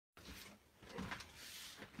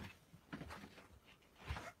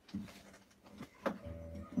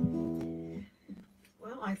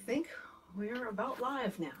I think we're about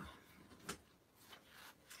live now.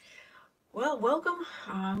 Well, welcome.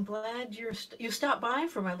 I'm glad you stopped by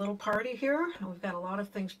for my little party here. We've got a lot of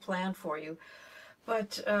things planned for you,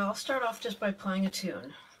 but I'll start off just by playing a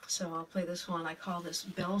tune. So I'll play this one. I call this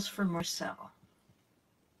Bells for Marcel.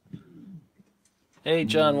 Hey,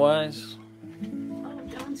 John Wise. Oh,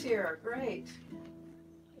 John's here. Great.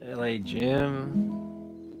 LA Jim.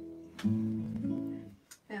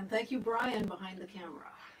 And thank you, Brian, behind the camera.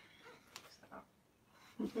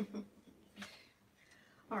 So.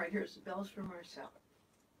 All right, here's Bells for Marcel.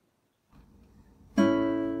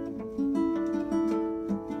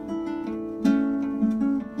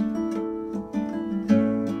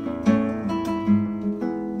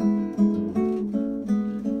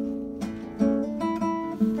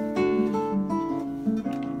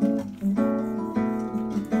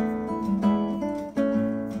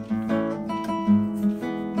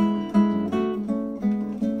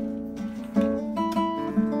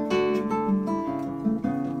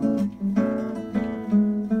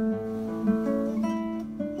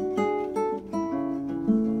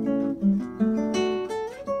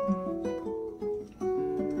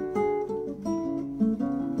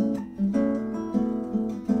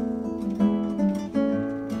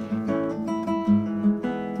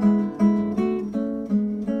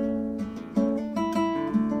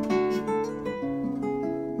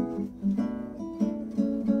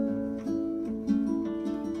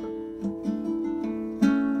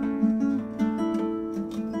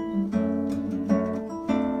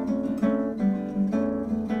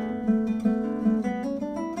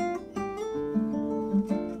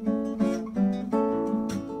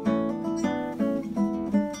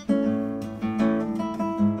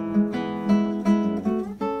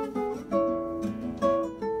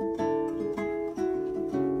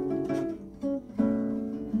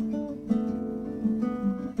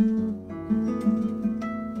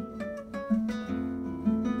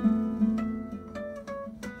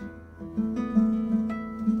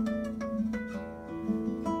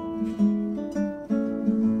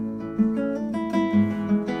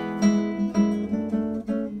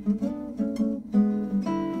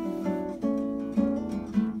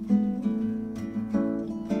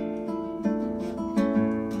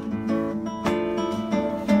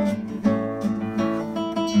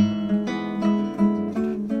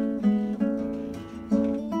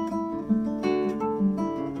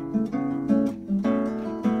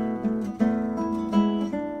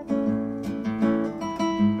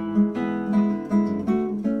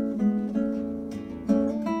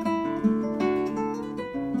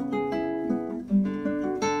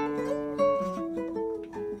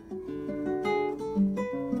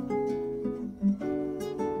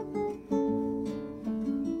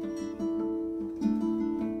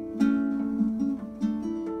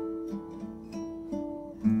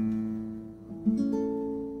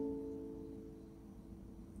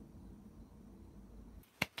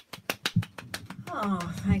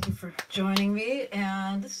 Oh, thank you for joining me.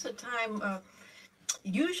 And this is a time,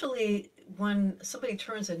 usually when somebody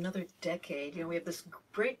turns another decade, we have this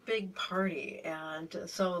great big party. And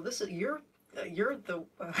so this is you're the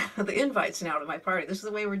the invites now to my party. This is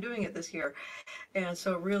the way we're doing it this year. And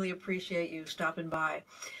so really appreciate you stopping by.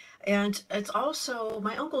 And it's also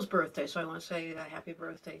my uncle's birthday, so I want to say a happy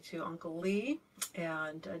birthday to Uncle Lee,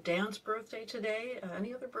 and Dan's birthday today.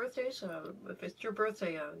 Any other birthdays? If it's your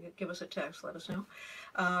birthday, give us a text, let us know.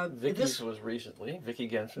 Vicky's was recently. Vicky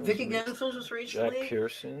Genson. Vicky Genson was recently. Jack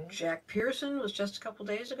Pearson. Jack Pearson was just a couple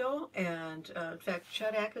days ago. And in fact,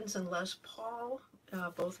 Chet Atkins and Les Paul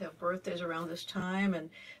both have birthdays around this time.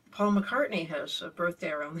 And Paul McCartney has a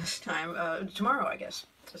birthday around this time. Tomorrow, I guess.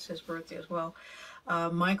 It's his birthday as well.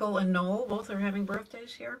 Michael and Noel both are having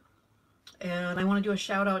birthdays here. And I want to do a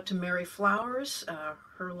shout out to Mary Flowers.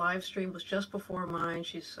 Her live stream was just before mine.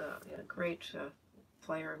 She's a great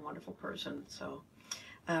player and wonderful person. So,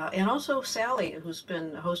 and also Sally, who's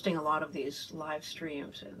been hosting a lot of these live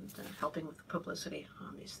streams and helping with the publicity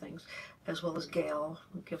on these things, as well as Gail.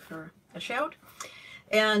 We'll give her a shout.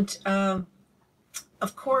 And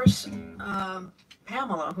of course,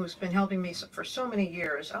 Pamela, who's been helping me for so many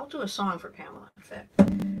years. I'll do a song for Pamela, in fact.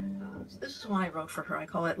 This is one I wrote for her. I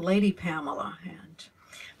call it Lady Pamela, and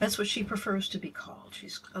that's what she prefers to be called.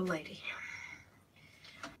 She's a lady.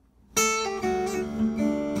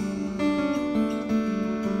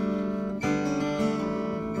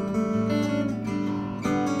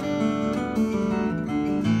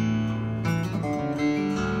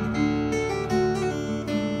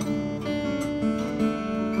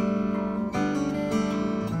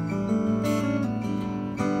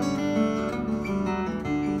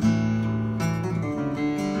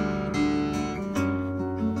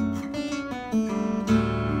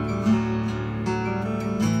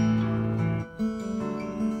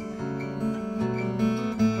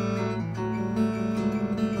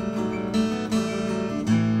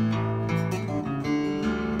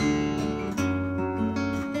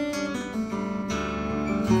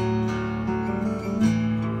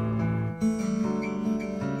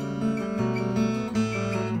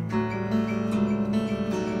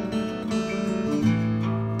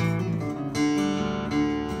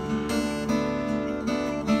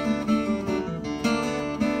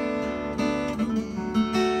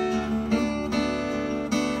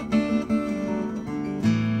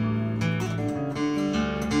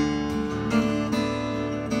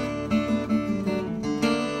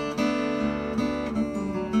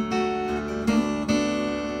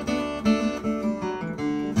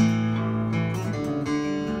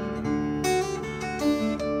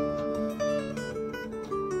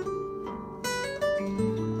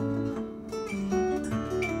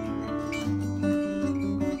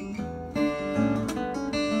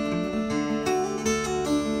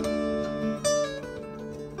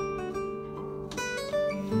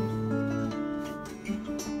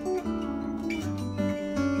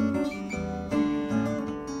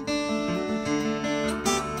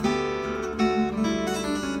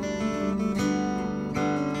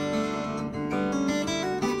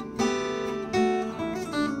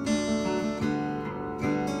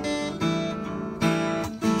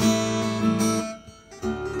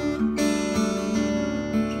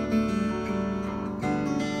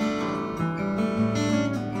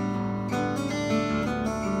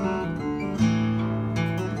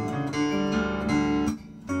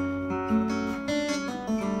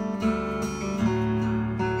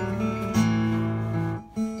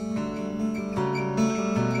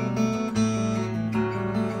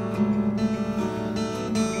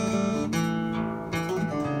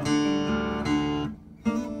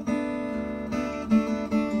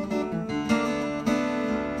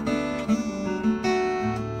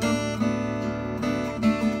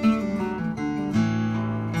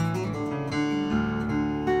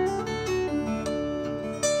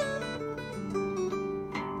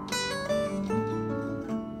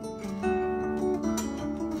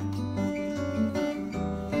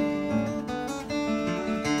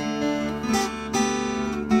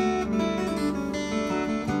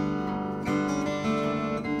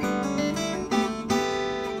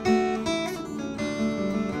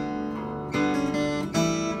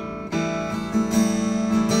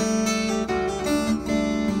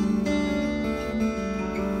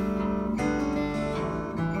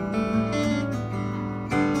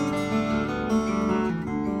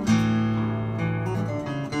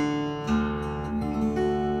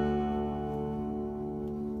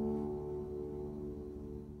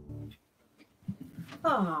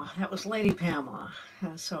 Oh, that was Lady Pamela.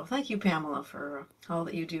 So thank you, Pamela, for all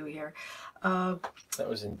that you do here. That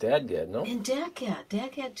was in Dadgad, no? In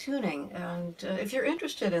Dadgad tuning. And if you're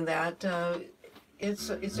interested in that, it's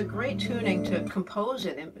a great tuning to compose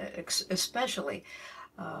in, especially.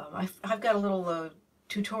 I've got a little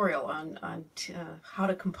tutorial on how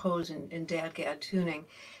to compose in Dadgad tuning.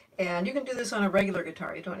 And you can do this on a regular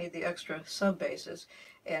guitar. You don't need the extra sub basses.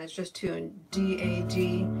 And it's just tuned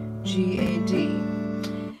D-A-D, G-A-D.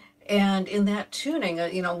 And in that tuning,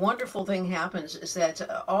 wonderful thing happens is that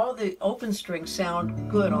all the open strings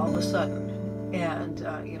sound good all of a sudden. And,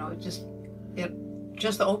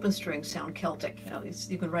 just the open strings sound Celtic.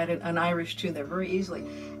 You can write an Irish tune there very easily.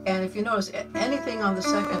 And if you notice, anything on the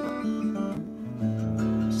second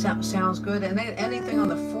sounds good, and anything on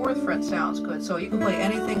the fourth fret sounds good. So you can play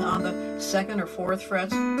anything on the second or fourth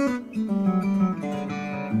frets. And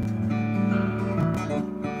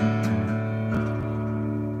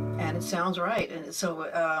it sounds right. And so,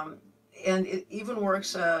 and it even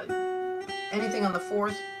works anything on the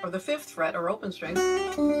fourth or the fifth fret or open string.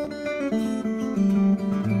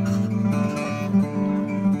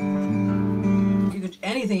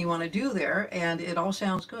 Anything you want to do there, and it all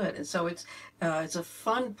sounds good. And so it's a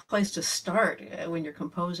fun place to start when you're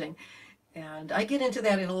composing. And I get into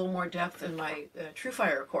that in a little more depth in my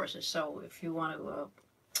TrueFire courses. So if you want to,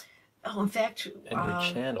 in fact,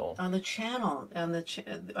 channel. On the channel,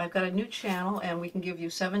 I've got a new channel, and we can give you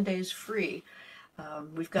 7 days free.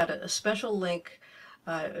 We've got a special link.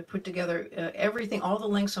 Put together everything, all the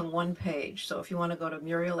links on one page. So if you want to go to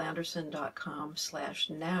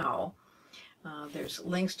murielanderson.com/now. There's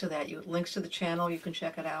links to that. Links to the channel. You can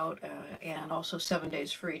check it out, and also 7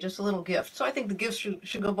 days free. Just a little gift. So I think the gifts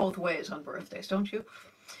should go both ways on birthdays, don't you?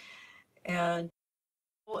 And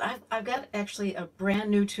well, I've got actually a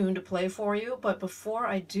brand new tune to play for you. But before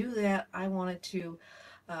I do that, I wanted to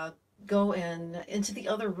go into the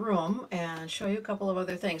other room and show you a couple of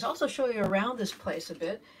other things. Also show you around this place a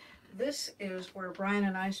bit. This is where Brian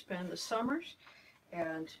and I spend the summers,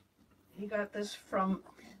 and he got this from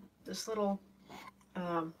this little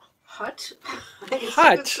hut.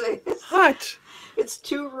 Hut. It's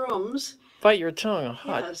 2 rooms. Bite your tongue. A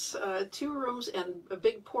hut. Yes, 2 rooms and a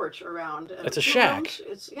big porch around. It's a shack.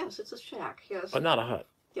 Rooms, it's a shack. Yes. But not a hut.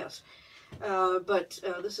 Yes, but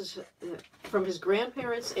this is from his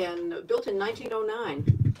grandparents and built in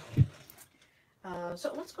 1909.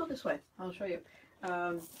 So let's go this way. I'll show you.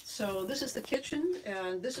 So this is the kitchen,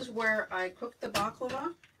 and this is where I cook the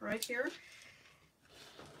baklava right here.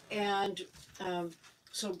 And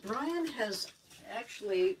so Brian has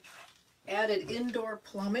actually added indoor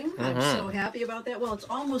plumbing. I'm so happy about that. Well, it's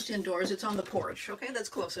almost indoors. It's on the porch. Okay, that's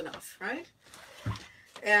close enough, right?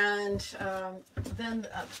 And then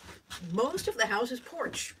most of the house is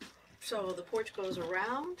porch. So the porch goes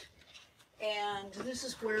around, and this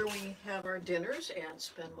is where we have our dinners and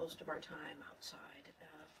spend most of our time outside.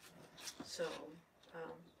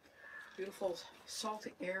 Beautiful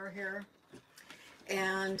salty air here.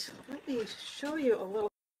 And let me show you a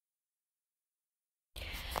little.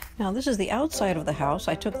 Now this is the outside of the house.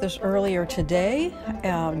 I took this earlier today,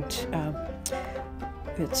 and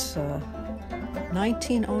it's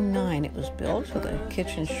 1909 it was built, with the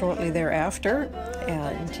kitchen shortly thereafter.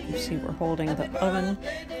 And you see we're holding the oven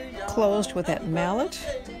closed with that mallet.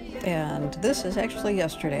 And this is actually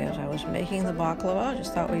yesterday as I was making the baklava. I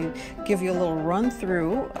just thought we'd give you a little run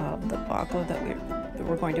through of the baklava that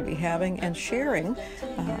we're going to be having and sharing.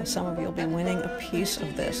 Some of you will be winning a piece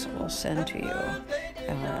of this we'll send to you.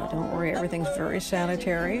 Don't worry, everything's very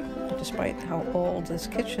sanitary, despite how old this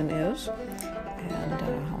kitchen is and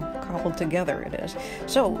how cobbled together it is.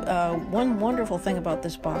 So one wonderful thing about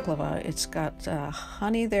this baklava, it's got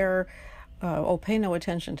honey there. Pay no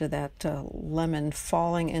attention to that lemon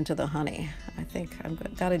falling into the honey. I think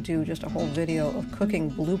I've got to do just a whole video of cooking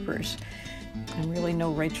bloopers. I'm really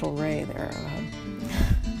no Rachel Ray there.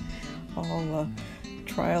 All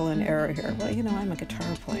trial and error here. Well, I'm a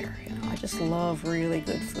guitar player. I just love really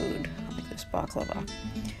good food like this baklava.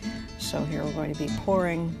 So here we're going to be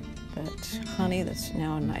pouring that honey that's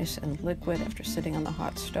now nice and liquid after sitting on the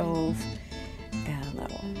hot stove, and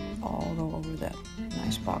that'll all go over that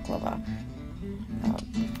nice baklava.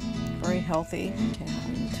 Very healthy,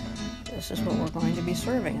 and this is what we're going to be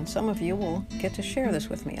serving. And some of you will get to share this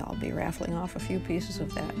with me. I'll be raffling off a few pieces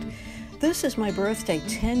of that. This is my birthday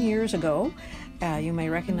 10 years ago. You may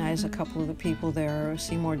recognize a couple of the people there: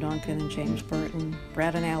 Seymour Duncan and James Burton,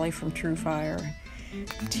 Brad and Allie from TrueFire,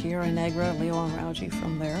 Tierra Negra, Leo and Rauji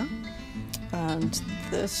from there. And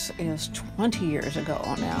this is 20 years ago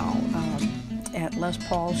now, at Les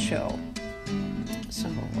Paul's show. So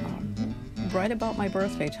right about my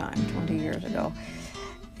birthday time, 20 years ago,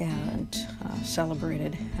 and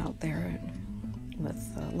celebrated out there with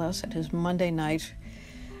Les at his Monday night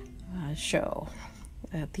show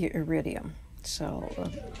at the Iridium. So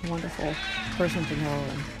a wonderful person to know,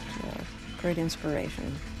 and great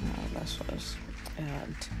inspiration, Les was.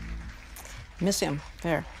 And miss him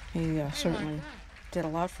there. He certainly did a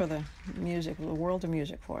lot for the music, the world of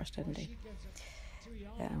music for us, didn't he?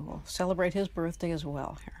 And we'll celebrate his birthday as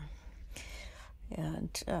well here.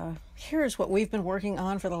 And here's what we've been working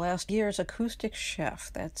on for the last years, Acoustic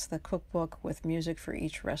Chef. That's the cookbook with music for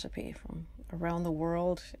each recipe from around the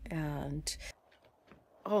world. And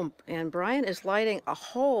oh, and Brian is lighting a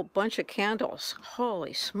whole bunch of candles.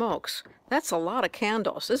 Holy smokes. That's a lot of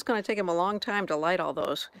candles. This is going to take him a long time to light all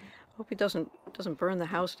those. Hope he doesn't burn the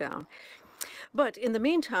house down. But in the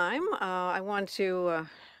meantime, I want to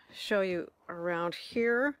show you around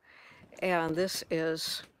here. And this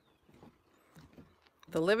is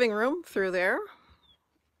the living room through there.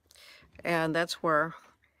 And that's where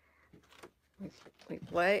we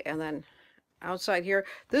play. And then outside here,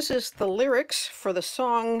 this is the lyrics for the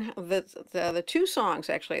song, the two songs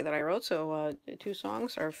actually that I wrote. So two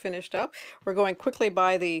songs are finished up. We're going quickly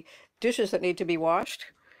by the dishes that need to be washed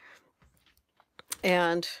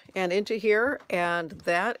and into here, and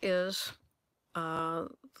that is the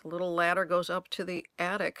little ladder goes up to the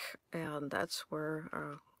attic, and that's where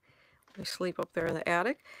we sleep up there in the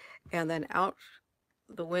attic. And then out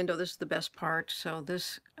the window, this is the best part. So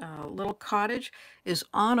this little cottage is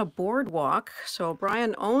on a boardwalk. So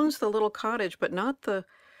Brian owns the little cottage, but not the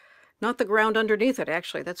ground underneath it.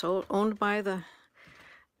 Actually, that's owned by the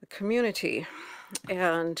community.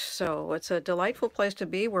 And so it's a delightful place to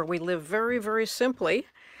be, where we live very, very simply.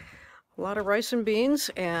 A lot of rice and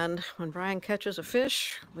beans, and when Brian catches a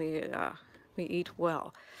fish, we eat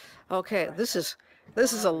well. Okay, this is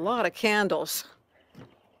a lot of candles.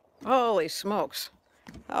 Holy smokes.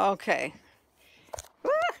 Okay.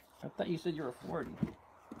 I thought you said you were 40.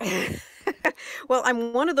 Well,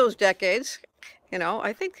 I'm one of those decades. You know,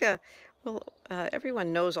 I think,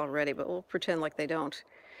 everyone knows already, but we'll pretend like they don't.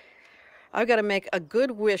 I've got to make a good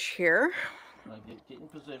wish here. Get in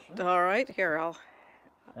position. All right, here, I'll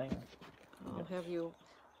have you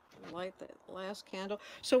light the last candle.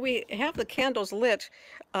 So we have the candles lit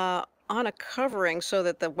on a covering so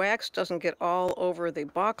that the wax doesn't get all over the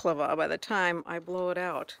baklava by the time I blow it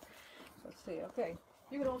out. Let's see. Okay,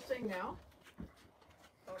 you can all sing now.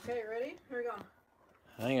 Okay, ready? Here we go.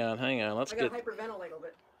 Hang on. Let's get. I gotta hyperventilate a little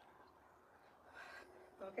bit.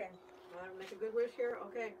 Okay, I'll make a good wish here.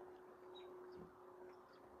 Okay.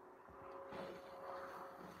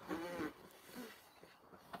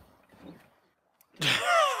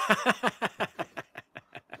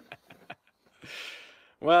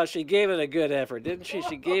 Well, she gave it a good effort, didn't she?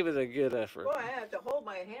 She gave it a good effort. Boy, I have to hold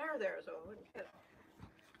my hair there so I wouldn't get it.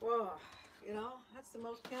 Whoa, you know, that's the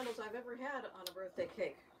most candles I've ever had on a birthday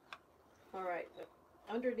cake. All right,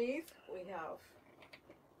 underneath we have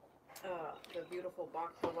the beautiful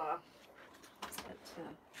baklava that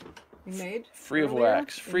we made. Free of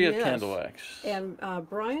wax, free of candle wax. And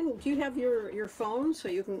Brian, do you have your phone so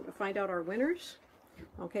you can find out our winners?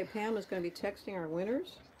 Okay, Pam is going to be texting our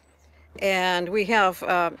winners. And we have,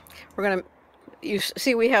 you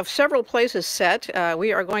see, we have several places set.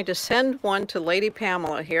 We are going to send one to Lady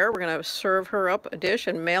Pamela here. We're going to serve her up a dish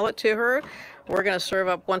and mail it to her. We're going to serve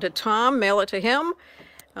up one to Tom, mail it to him.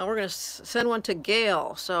 We're going to send one to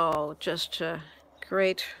Gail. So just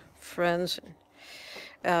great friends.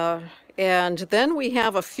 And then we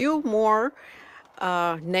have a few more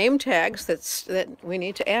name tags that we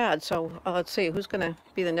need to add. So let's see, who's going to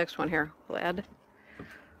be the next one here? We'll add.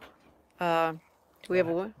 Do we have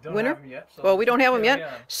a winner? Yet, so well, we don't have them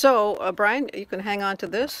yet. So, Brian, you can hang on to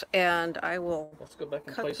this, and I will. Let's go back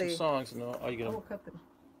and play some songs. And are you gonna? I will cut the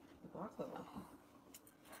baklava.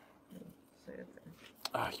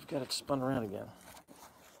 You've got it spun around again.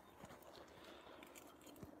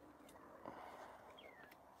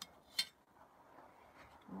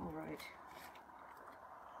 All right.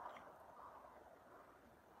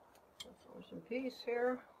 Let's some peace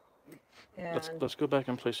here. And let's go back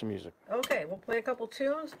and play some music. Okay, we'll play a couple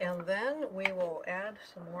tunes, and then we will add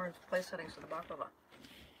some more place settings to the baklava.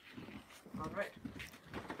 All right.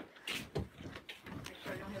 Make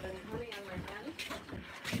sure I don't have any honey on my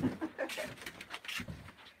hand.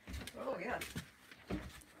 Oh, yeah.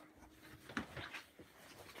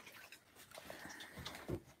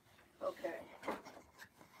 Okay.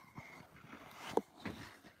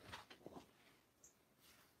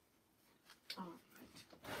 All right.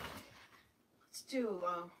 Let's do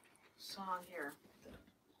a song here.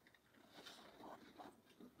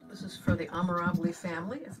 This is for the Amorabili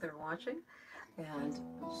family, if they're watching, and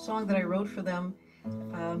a song that I wrote for them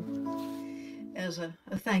as a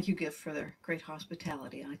thank you gift for their great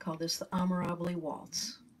hospitality. I call this the Amorabili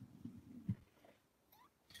Waltz.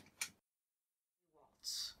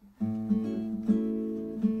 Waltz.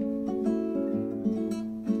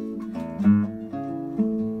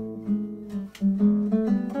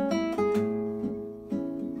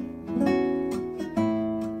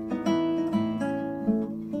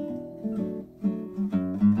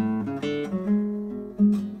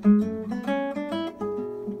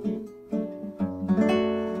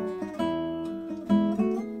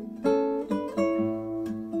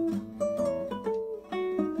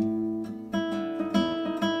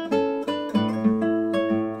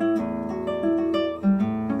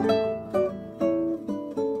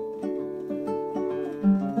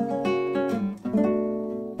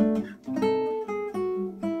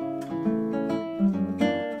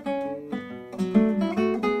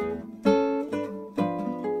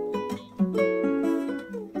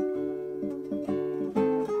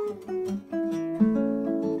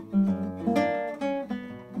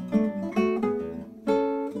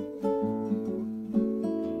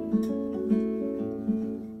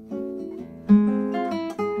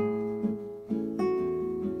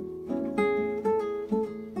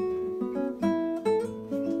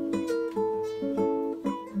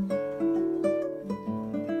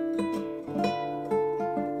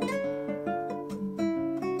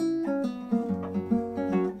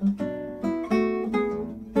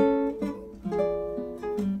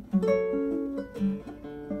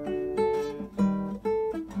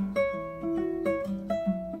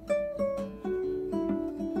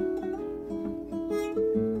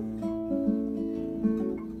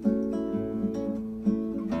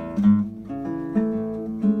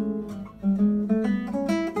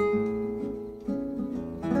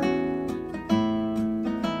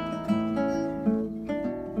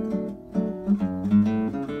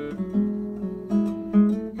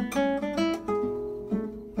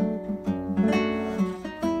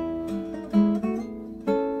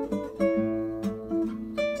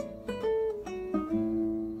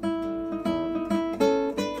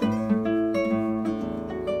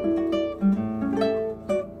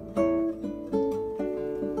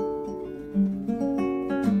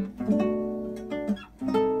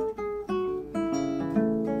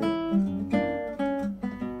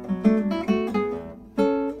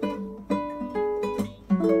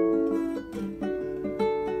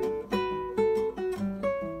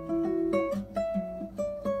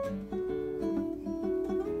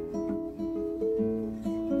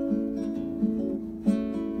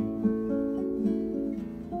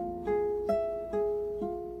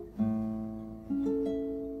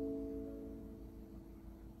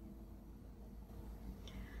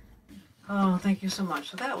 Oh, thank you so much.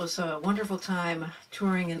 So that was a wonderful time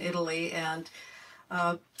touring in Italy, and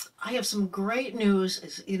I have some great news.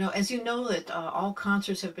 As you know, that all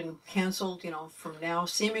concerts have been canceled, from now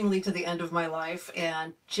seemingly to the end of my life.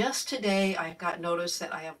 And just today, I got notice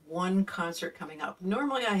that I have one concert coming up.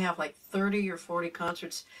 Normally, I have like 30 or 40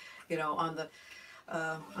 concerts, on the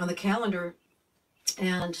calendar.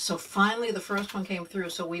 And so finally, the first one came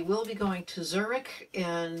through. So we will be going to Zurich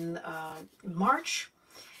in March.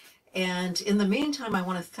 And in the meantime, I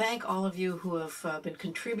want to thank all of you who have been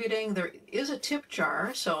contributing. There is a tip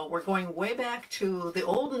jar, so we're going way back to the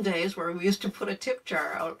olden days where we used to put a tip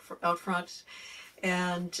jar out front.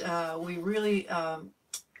 And I've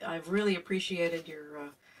really appreciated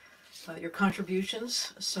your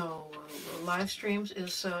contributions. So live streams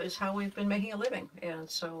is how we've been making a living, and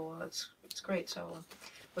so it's great. So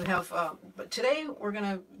we have, but today we're going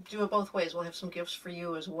to do it both ways. We'll have some gifts for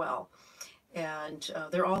you as well. And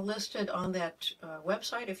they're all listed on that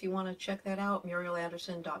website if you want to check that out,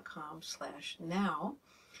 murielanderson.com/now.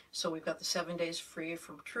 So we've got the 7 days free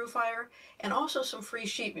from TrueFire, and also some free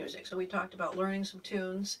sheet music. So we talked about learning some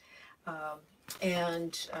tunes,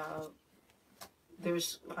 and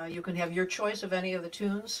there's you can have your choice of any of the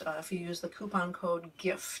tunes if you use the coupon code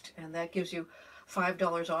GIFT, and that gives you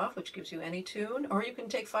 $5 off, which gives you any tune, or you can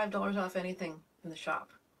take $5 off anything in the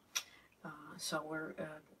shop. So we're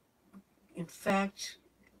in fact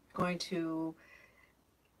going to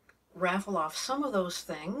raffle off some of those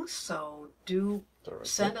things, so do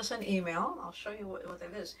send us an email. I'll show you what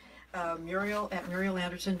that is.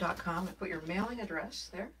 Muriel@murielanderson.com, and put your mailing address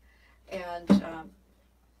there. And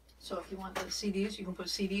so if you want the CDs, you can put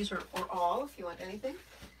CDs or all if you want anything.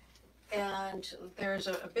 And there's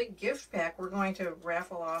a big gift pack. We're going to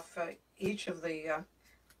raffle off each of the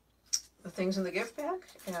the things in the gift bag,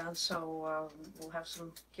 and so we'll have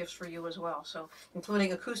some gifts for you as well. So,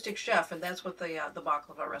 including acoustic chef, and that's what the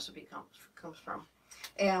baklava recipe comes from.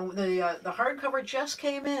 And the hardcover just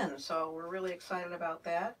came in, so we're really excited about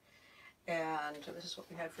that. And this is what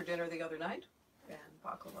we had for dinner the other night. And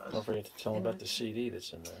baklava. Don't forget to tell them about the CD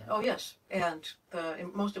that's in there. Oh yes, and the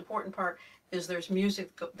most important part is there's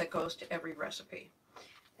music that goes to every recipe.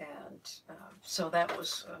 And so that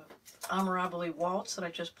was Amorabile Waltz that I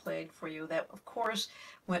just played for you. That, of course,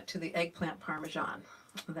 went to the eggplant parmesan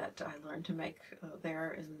that I learned to make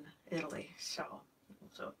there in Italy. So it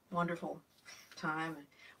was a wonderful time, and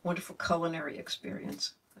wonderful culinary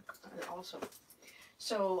experience also.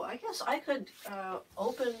 So I guess I could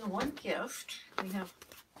open one gift. We have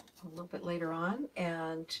a little bit later on,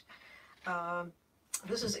 and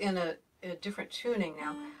this is in a different tuning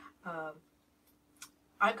now.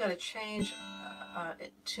 I've got to change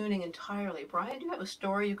tuning entirely. Brian, do you have a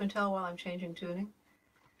story you can tell while I'm changing tuning?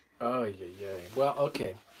 Oh, yeah, yeah. Well,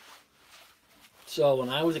 okay. So when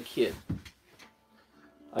I was a kid,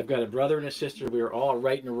 I've got a brother and a sister. We were all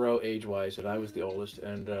right in a row age-wise, and I was the oldest.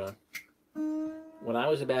 And when I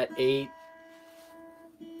was about 8,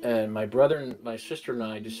 and my brother and my sister and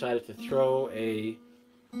I decided to throw a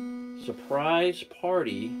surprise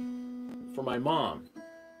party for my mom.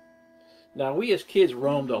 Now, we as kids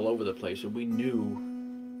roamed all over the place, and we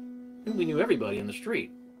knew everybody in the street.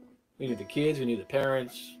 We knew the kids, we knew the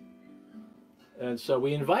parents. And so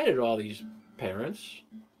we invited all these parents,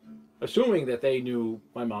 assuming that they knew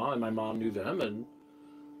my mom and my mom knew them, and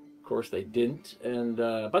of course they didn't. And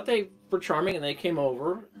but they were charming, and they came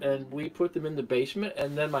over, and we put them in the basement,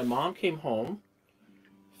 and then my mom came home,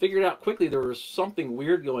 figured out quickly there was something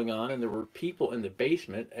weird going on, and there were people in the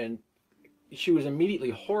basement, and she was immediately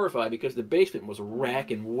horrified because the basement was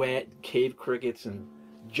rack and wet, cave crickets and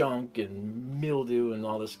junk and mildew and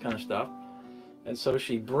all this kind of stuff. And so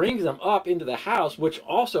she brings them up into the house, which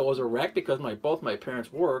also was a wreck because both my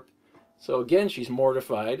parents worked. So again, she's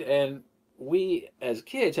mortified. And we, as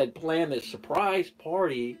kids, had planned this surprise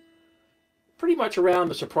party pretty much around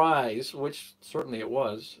the surprise, which certainly it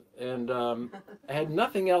was. And I had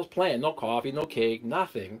nothing else planned. No coffee, no cake,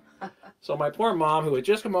 nothing. So my poor mom, who had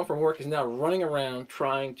just come home from work, is now running around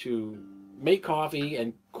trying to make coffee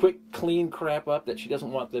and quick clean crap up that she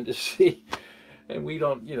doesn't want them to see. And we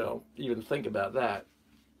don't, even think about that.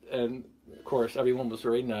 And of course, everyone was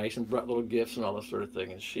very nice and brought little gifts and all this sort of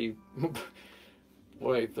thing. And she,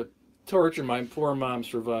 boy, the torture my poor mom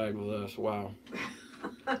survived with us. Wow.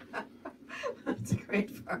 That's a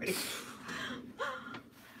great party.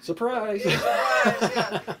 Surprise! Surprise,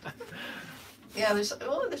 yeah. Yeah, there's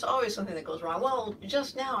always something that goes wrong. Well,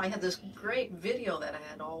 just now I had this great video that I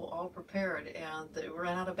had all prepared, and it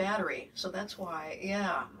ran out of battery. So that's why,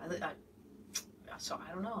 yeah. So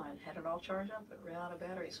I don't know. I had it all charged up, but it ran out of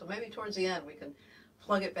battery. So maybe towards the end we can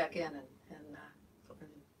plug it back in and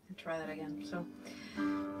try that again. So,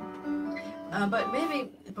 but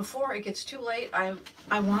maybe before it gets too late, I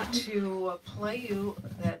want to play you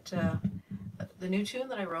the new tune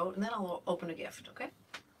that I wrote, and then I'll open a gift. Okay.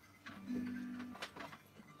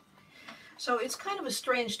 So it's kind of a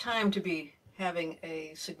strange time to be having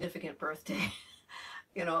a significant birthday.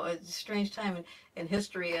 It's a strange time in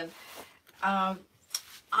history, and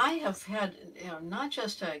I have had, not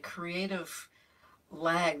just a creative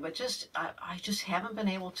lag, but I just haven't been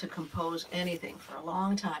able to compose anything for a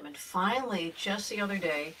long time. And finally, just the other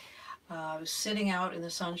day, I was sitting out in the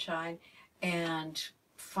sunshine, and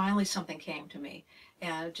finally something came to me.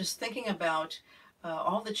 And just thinking about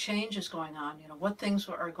all the changes going on, what things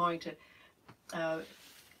are going to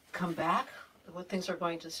come back, what things are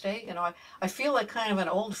going to stay. I feel like kind of an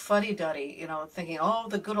old fuddy-duddy, thinking, oh,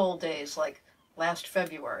 the good old days, like last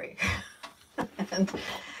February.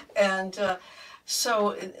 and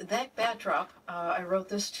so that backdrop, I wrote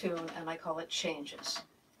this tune, and I call it Changes.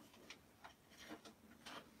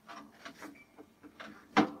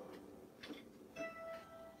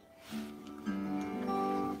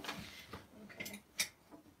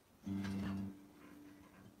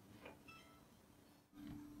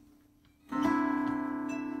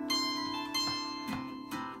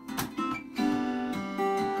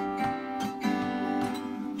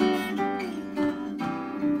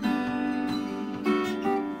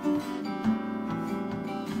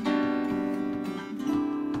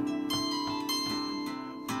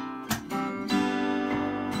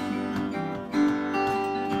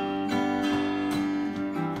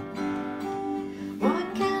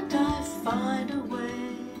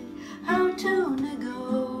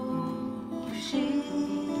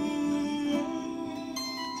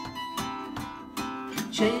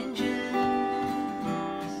 Changes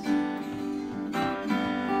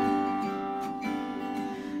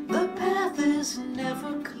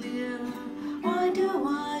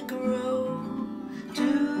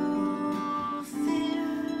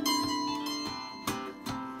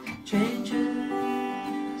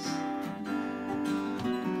changes.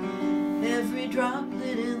 Every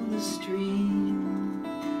droplet in the stream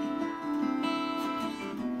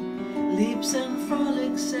leaps and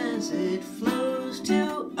frolics as it flows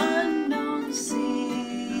to unknown seas.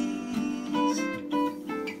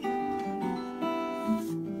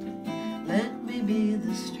 Let me be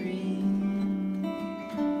the stream,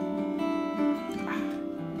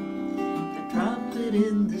 the droplet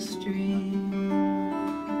in the stream.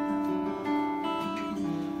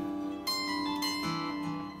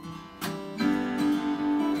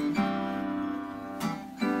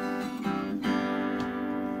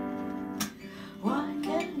 Why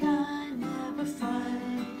can I never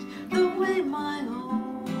find the way my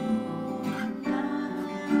own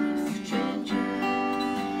life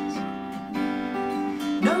changes?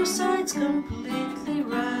 No side's completely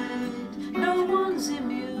right, no one's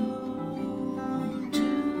immune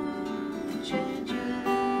to changes.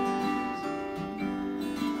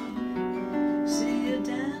 See a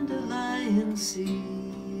dandelion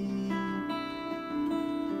seed,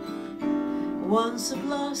 once a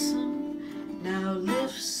blossom, now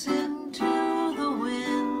lifts into the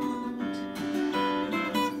wind.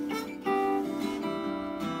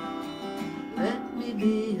 Let me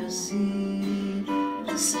be a seed,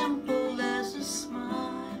 as simple as a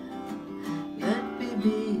smile. Let me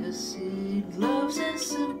be a seed, love's as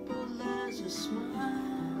simple as a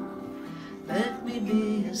smile. Let me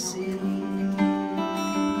be a seed.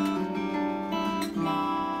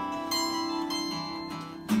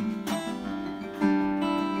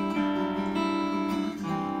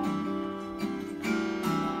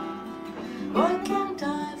 Why can't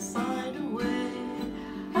I find a way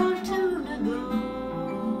how to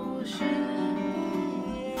negotiate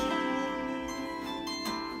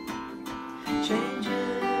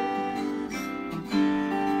changes?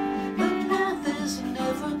 The path is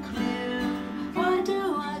never clear. Why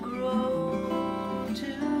do I grow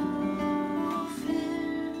to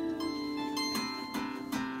fear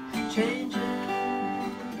changes?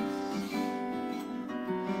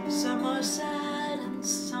 Some are sad and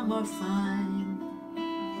some are fine.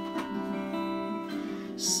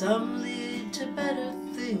 Some lead to better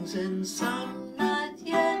things and some not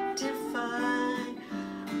yet defined.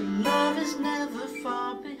 But love is never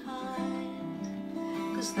far behind,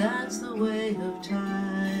 'cause that's the way of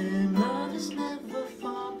time. Love is never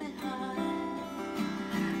far behind,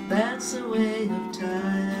 that's the way of time.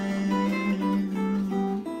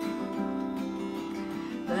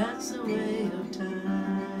 That's the way of time.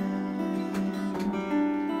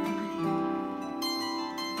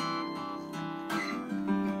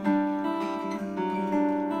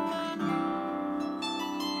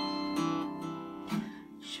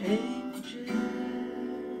 Changes.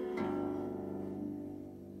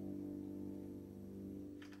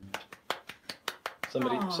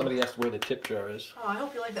 Somebody asked where the tip jar is. Oh, I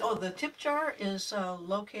hope you like that. Oh, the tip jar is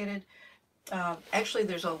located, actually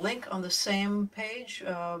there's a link on the same page,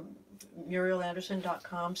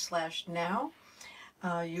 murielanderson.com/now.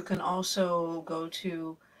 You can also go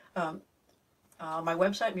to my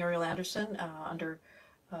website, Muriel Anderson, under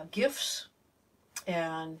gifts,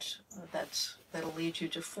 and that'll lead you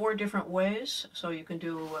to 4 different ways. So you can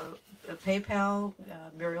do a PayPal,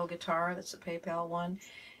 Muriel Guitar, that's the PayPal one,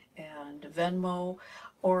 and Venmo,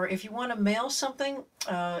 or if you want to mail something,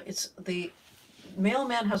 it's the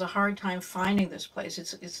mailman has a hard time finding this place.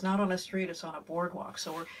 It's not on a street, it's on a boardwalk.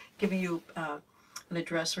 So we're giving you an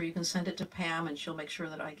address where you can send it to Pam and she'll make sure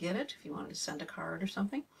that I get it if you wanted to send a card or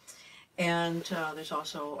something. And there's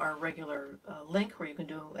also our regular link where you can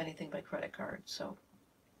do anything by credit card. So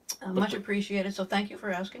much appreciated. So thank you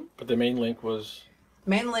for asking. But the main link was?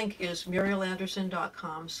 Main link is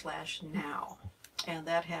murielanderson.com/now. And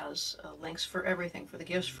that has links for everything, for the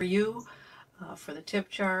gifts for you, for the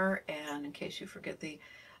tip jar, and in case you forget the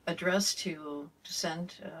address to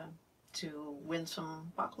send to win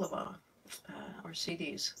some baklava or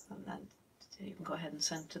CDs, and then you can go ahead and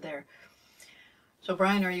send to there. So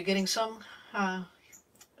Brian, are you getting some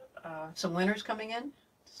winners coming in?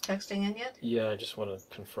 Texting in yet? Yeah, I just want to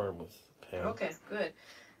confirm with Pam. Okay, good.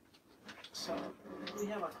 So we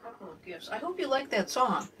have a couple of gifts. I hope you like that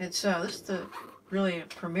song. It's this is the really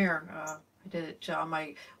premiere. I did it on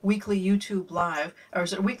my weekly YouTube live, or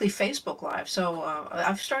is it a weekly Facebook live? So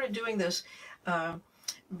I've started doing this.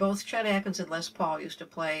 Both Chet Atkins and Les Paul used to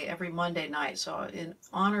play every Monday night. So in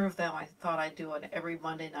honor of them, I thought I'd do an every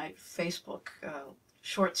Monday night Facebook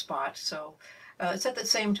short spot. So it's at the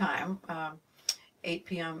same time, 8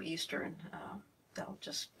 p.m. Eastern. They'll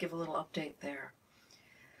just give a little update there.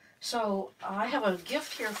 So I have a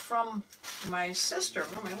gift here from my sister,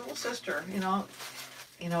 my little sister. You know,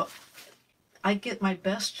 you know, I get my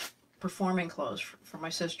best performing clothes for my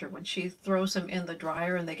sister. When she throws them in the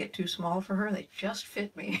dryer and they get too small for her, they just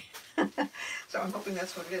fit me. So I'm hoping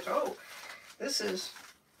that's what it is. Oh, this is,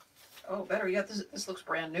 oh, better yet, this looks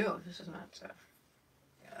brand new. This is not,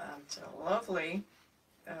 it's a lovely,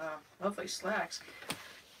 lovely slacks.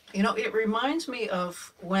 You know, it reminds me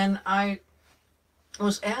of when I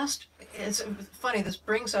was asked, it's funny, this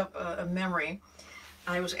brings up a memory.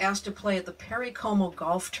 I was asked to play at the Perry Como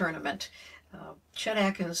golf tournament. Chet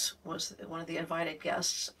Atkins was one of the invited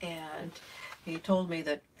guests, and he told me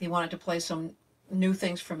that he wanted to play some new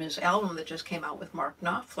things from his album that just came out with Mark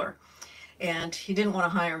Knopfler. And he didn't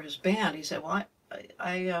want to hire his band. He said, well,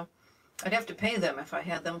 I'd have to pay them if I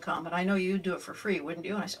had them come, but I know you'd do it for free, wouldn't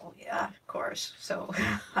you? And I said, oh, yeah, of course. So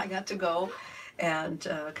I got to go and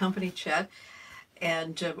accompany Chet.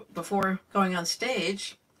 And before going on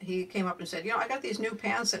stage, he came up and said, you know, I got these new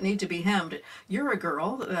pants that need to be hemmed. You're a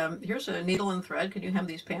girl. Here's a needle and thread. Could you hem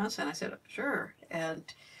these pants? And I said, sure. And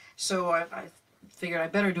so I figured I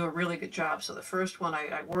better do a really good job. So the first one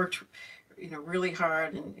I worked, you know, really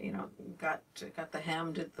hard and, you know, got the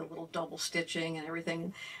hem, did the little double stitching and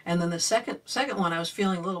everything. And then the second one, I was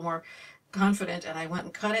feeling a little more confident, and I went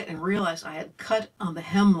and cut it and realized I had cut on the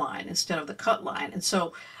hem line instead of the cut line. And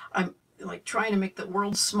so I'm like trying to make the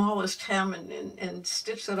world's smallest hem and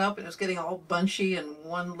stitch it up, and it was getting all bunchy, and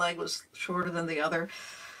one leg was shorter than the other.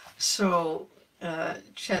 So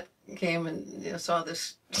Chet came and, you know, saw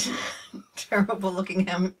this terrible looking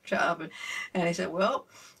hem job, and he said, well,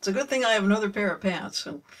 it's a good thing I have another pair of pants.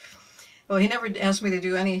 And well, he never asked me to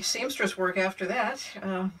do any seamstress work after that,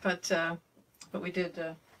 but we did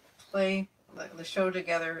play the show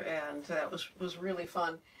together, and that was really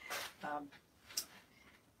fun.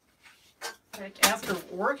 After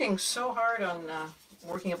working so hard on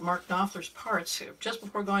working at Mark Knopfler's parts, just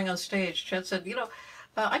before going on stage, Chet said, you know,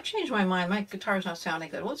 I changed my mind. My guitar's not sounding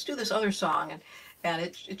good. Well, let's do this other song. And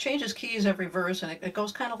it changes keys every verse, and it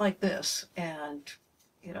goes kind of like this. And,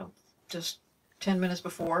 you know, just 10 minutes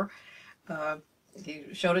before, he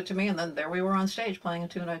showed it to me, and then there we were on stage playing a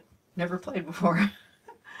tune I'd never played before.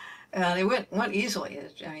 And it went easily.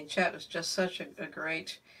 I mean, Chet was just such a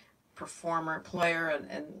great performer, player,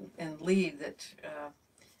 and lead that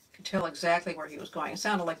could tell exactly where he was going. It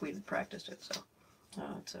sounded like we'd practiced it, so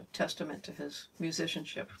it's a testament to his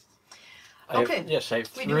musicianship. Okay. I have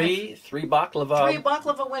three baklava. Three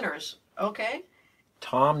baklava winners. Okay.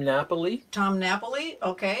 Tom Napoli. Tom Napoli.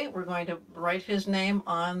 Okay. We're going to write his name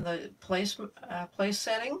on the place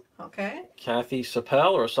setting. Okay. Kathy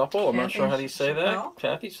Sapel or Supple. I'm not sure how do you say that.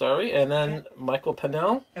 Kathy, sorry. And then Michael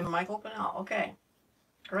Pennell. And Michael Pennell. Okay.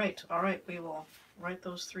 Great. All right. We will write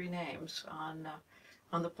those three names on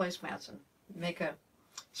the placemats and make a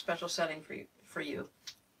special setting for you.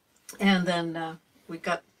 And then we've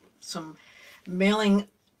got some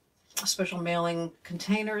special mailing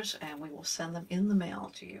containers, and we will send them in the mail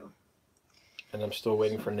to you. And I'm still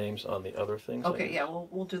waiting for names on the other things. Okay. Yeah.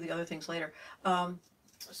 We'll do the other things later.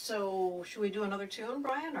 So should we do another tune,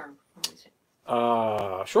 Brian, or what do you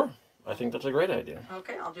think? Sure. I think that's a great idea.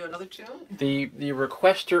 Okay, I'll do another tune. The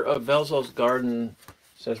requester of Velzo's Garden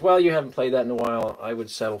says, well, you haven't played that in a while. I would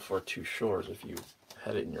settle for Two Shores if you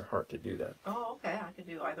had it in your heart to do that. Oh, okay. I could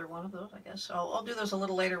do either one of those, I guess. I'll do those a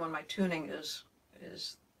little later when my tuning is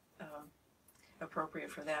appropriate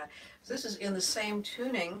for that. So this is in the same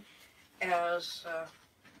tuning as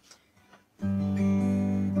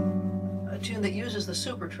a tune that uses the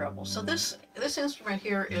super treble. So this instrument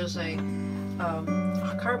here is a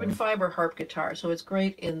carbon fiber harp guitar, so it's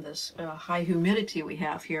great in this high humidity we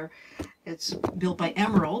have here. It's built by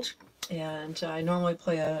Emerald, and I normally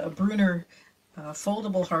play a Bruner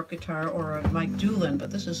foldable harp guitar or a Mike Doolin, but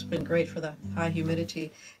this has been great for the high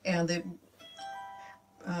humidity. And the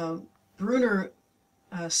Bruner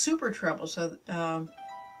super trebles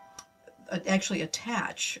actually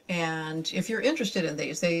attach, and if you're interested in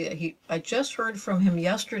these, I just heard from him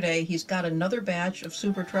yesterday. He's got another batch of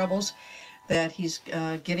super trebles that he's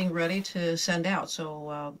getting ready to send out.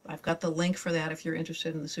 So I've got the link for that if you're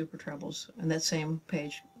interested in the super trebles on that same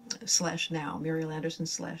page, /now, Muriel Anderson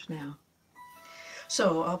 /now.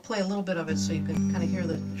 So I'll play a little bit of it so you can kind of hear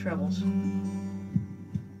the trebles.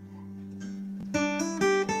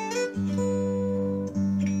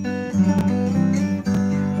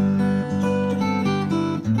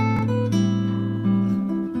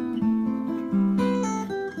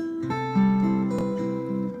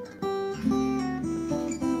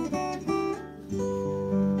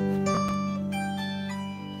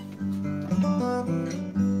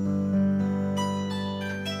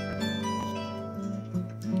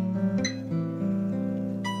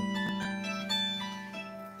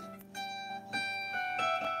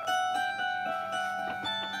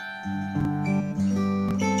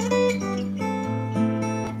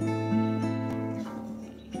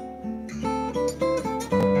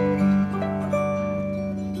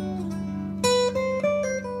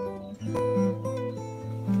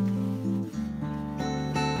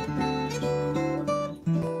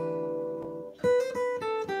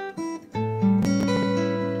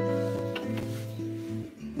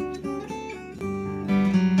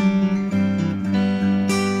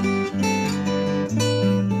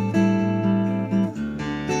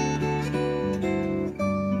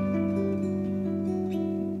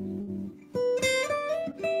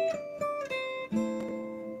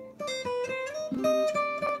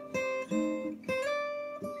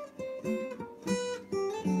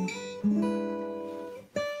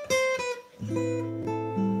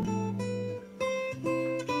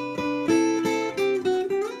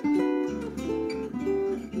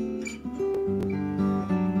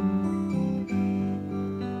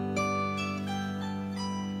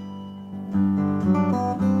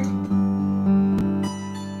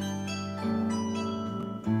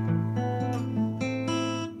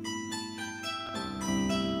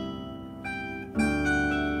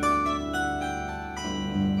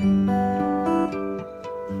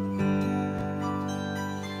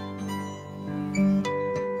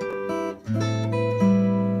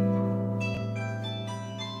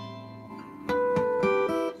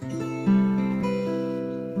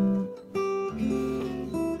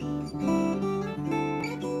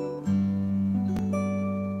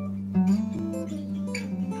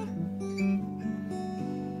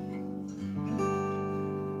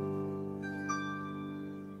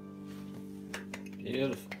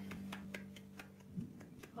 Beautiful.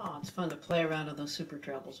 Oh, it's fun to play around on those super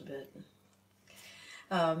trebles a bit.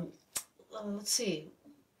 Let's see.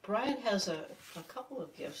 Brian has a couple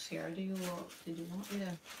of gifts here. Did you want me to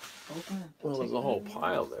open it? Well, there's a whole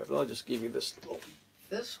pile there, but I'll just give you this little.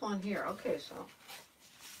 This one here. Okay, so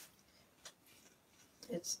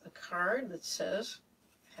it's a card that says,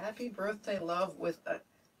 "Happy birthday, love," with a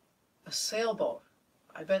sailboat.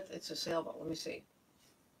 I bet it's a sailboat. Let me see.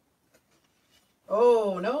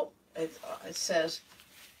 Oh, no. It says,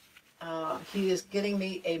 he is getting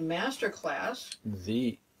me a master class.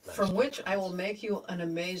 From which I will make you an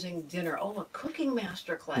amazing dinner. Oh, a cooking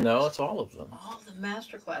master class. No, it's all of them. All of the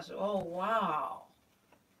master classes. Oh, wow.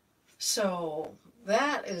 So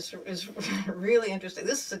that is really interesting.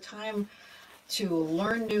 This is a time to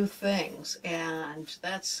learn new things, and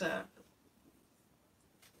that's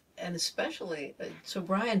and especially so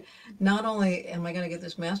Brian, not only am I going to get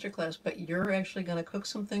this master class, but you're actually going to cook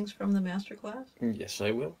some things from the master class? Yes,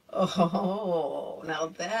 I will. Oh, now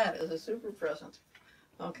that is a super present.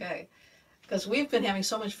 Okay, because we've been having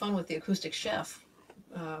so much fun with the acoustic chef,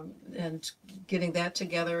 and getting that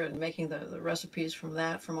together and making the recipes from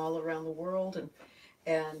that from all around the world,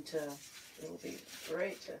 and it'll be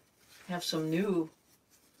great to have some new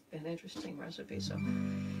and interesting recipes. So,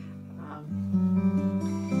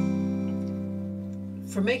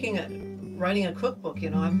 for writing a cookbook,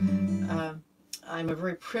 I'm a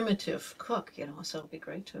very primitive cook, so it'll be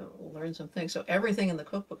great to learn some things. So everything in the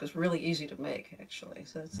cookbook is really easy to make, actually.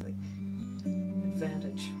 So that's the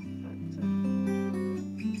advantage.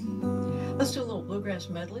 But, let's do a little bluegrass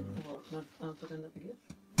medley. I'll put in the beginning.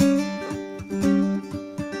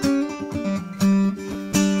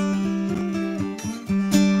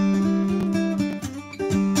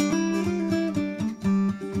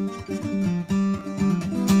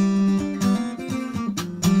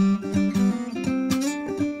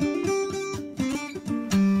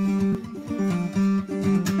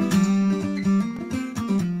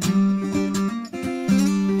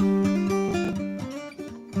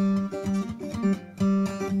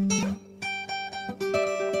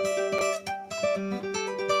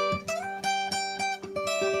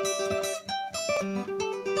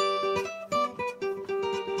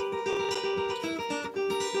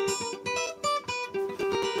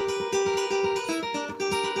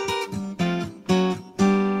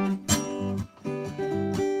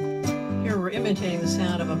 Imitating the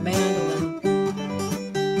sound of a mandolin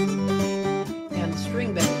and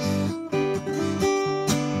string bass.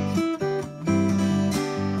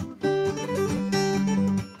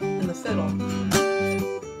 And the fiddle.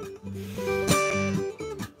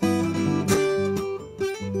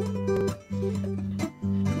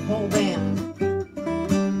 The whole band.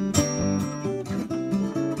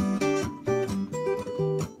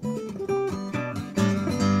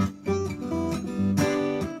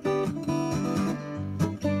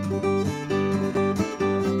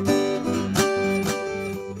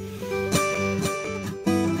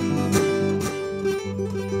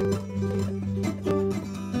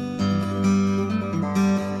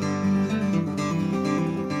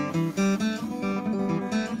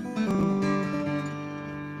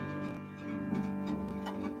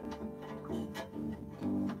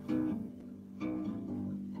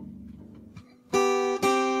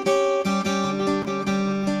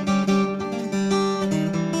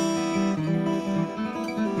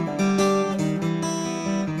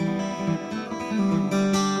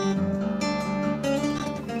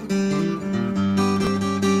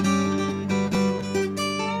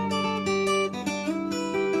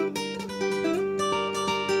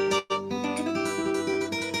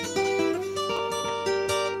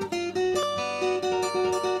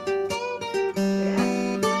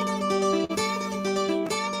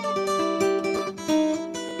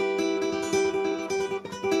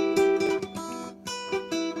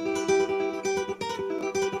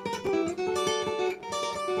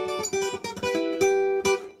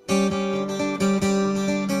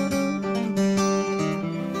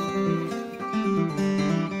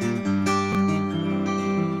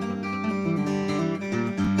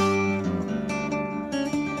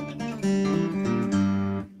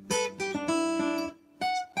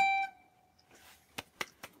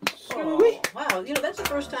 Wow, that's the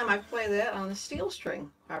first time I play that on a steel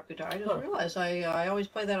string harp guitar. I just realized I always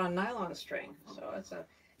play that on nylon string, so it's a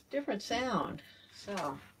different sound.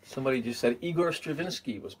 So Somebody just said Igor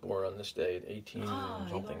Stravinsky was born on this day at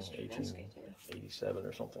 1887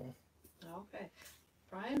 or something. Okay,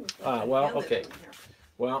 Brian. Well, okay.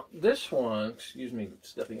 Well, this one, excuse me,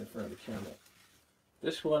 stepping in front of the camera.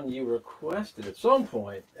 This one you requested at some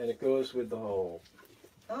point, and it goes with the whole.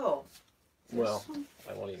 Oh. Well, one,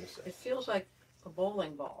 I won't even say. it feels like a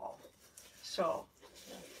bowling ball. So,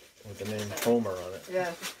 With the name Homer on it.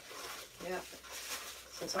 yeah, yeah.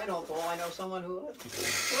 Since I don't bowl, I know someone who would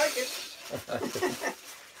like it.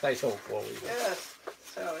 Nice old quote. Yes.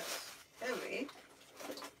 So it's heavy.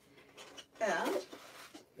 And,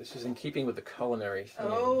 This is in keeping with the culinary theme.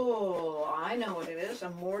 oh, I know what it is, a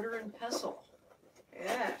mortar and pestle.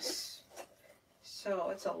 Yes. So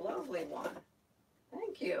it's a lovely one.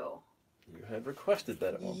 Thank you. You had requested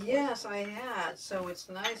that at one point. Yes, I had. So it's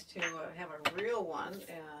nice to have a real one,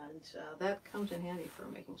 and that comes in handy for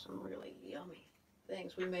making some really yummy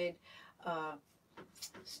things. We made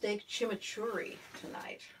steak chimichurri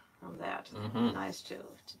tonight from that. Mhm. Nice to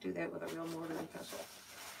do that with a real mortar and pestle.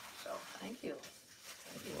 So thank you.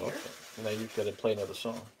 Thank you, dear. Okay. Now you've got to play another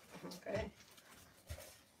song. Okay.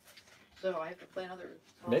 So I have to play another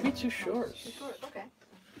song? Maybe two shorts. Two shorts, okay.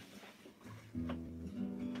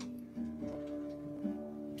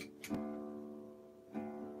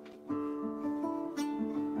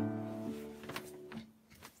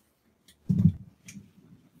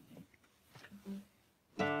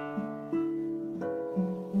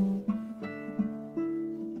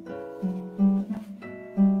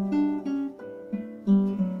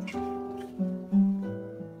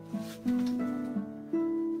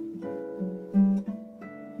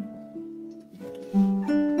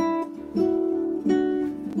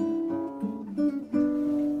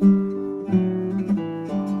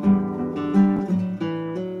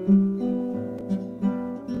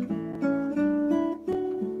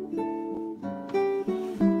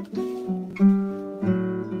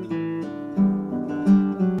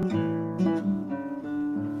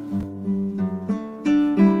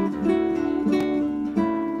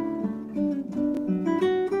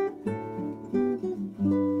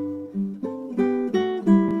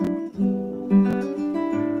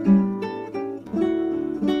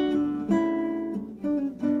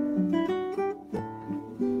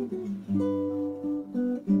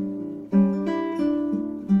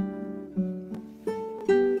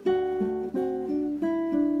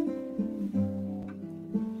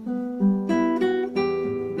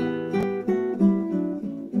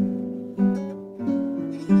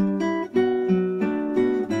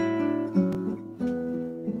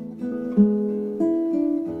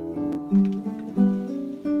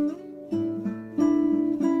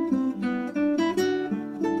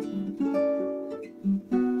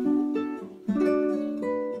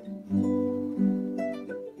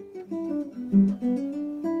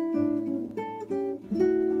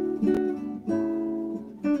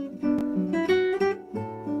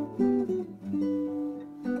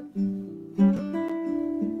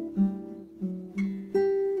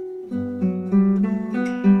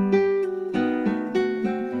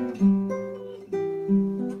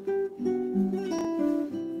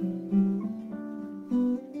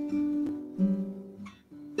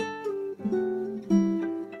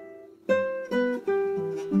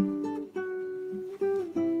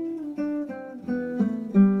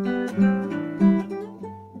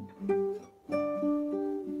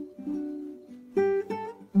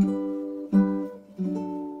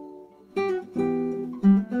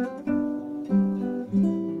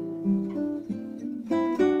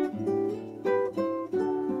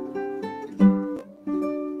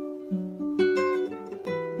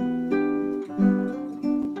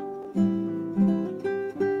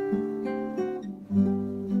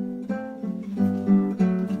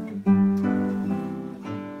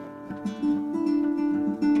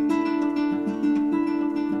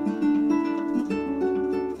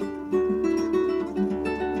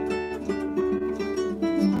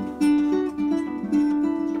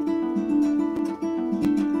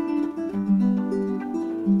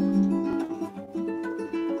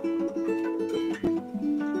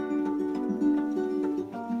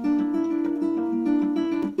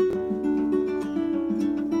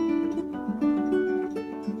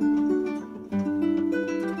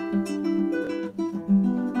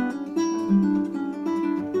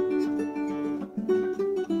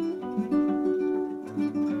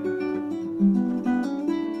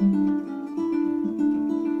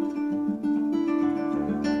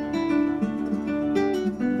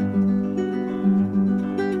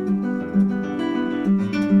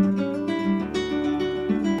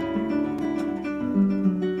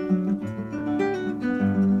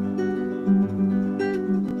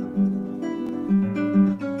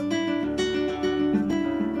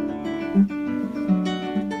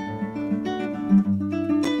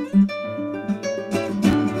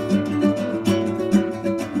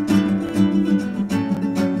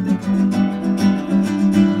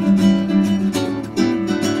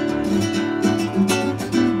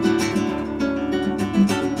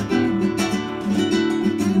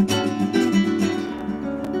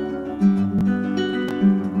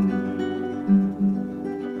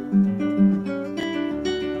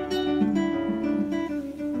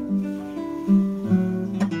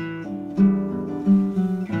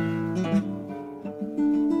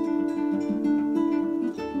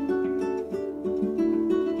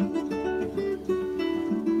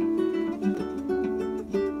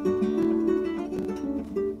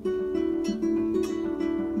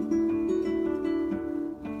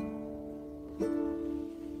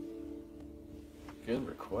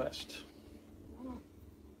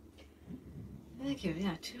 Thank you.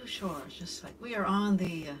 Yeah, two shores. Just like we are on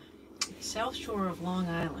the south shore of Long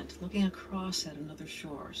Island, looking across at another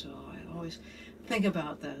shore. So I always think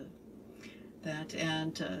about that,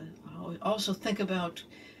 and I also think about,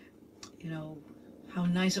 how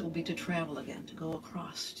nice it will be to travel again, to go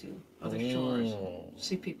across to other shores,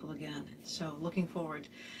 see people again. So looking forward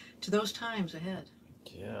to those times ahead.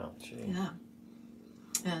 Yeah, gee. Yeah.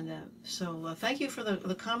 And so thank you for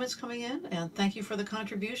the comments coming in, and thank you for the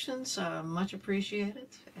contributions. Much appreciated.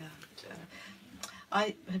 And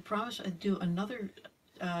I had promised I'd do another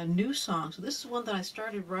new song. So this is one that I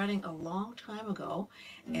started writing a long time ago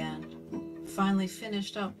and finally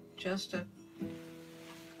finished up just a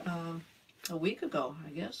week ago,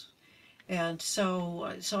 I guess. And so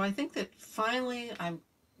I think that finally I'm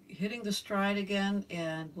hitting the stride again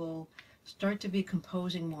and will start to be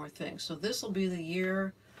composing more things. So this will be the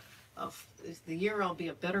year I'll be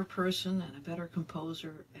a better person and a better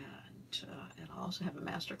composer, and I'll also have a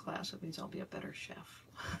master class. It means I'll be a better chef.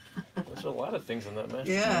 There's a lot of things in that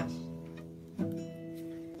master Yeah. class.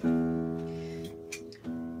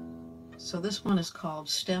 So this one is called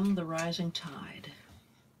Stem the Rising Tide.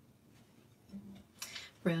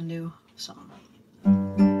 Brand new song.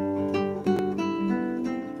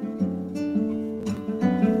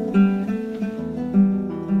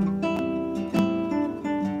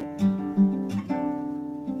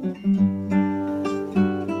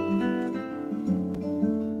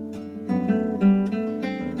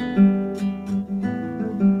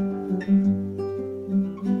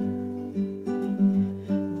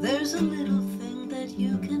 There's a little thing that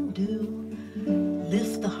you can do,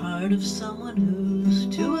 lift the heart of someone who's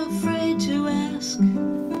too afraid to ask.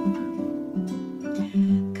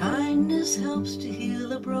 Kindness helps to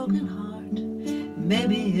heal a broken heart.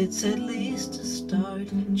 Maybe it's at least a start,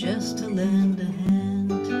 just to lend a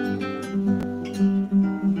hand.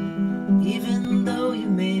 Even though you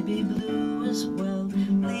may be blue as well,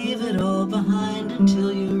 leave it all behind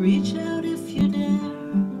until you reach out if you dare.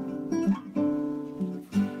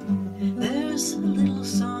 There's a little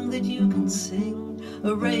song that you can sing,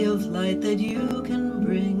 a ray of light that you can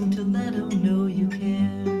bring to let them know you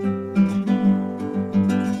care.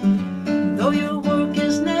 Though your work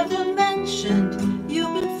is never mentioned,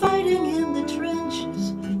 you've been fighting in the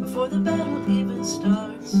trenches before the battle even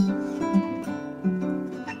starts.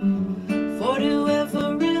 For to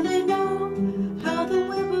ever really know how the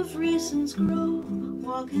web of reasons grow,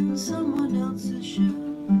 walk in someone else's shoes.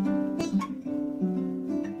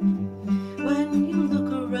 When you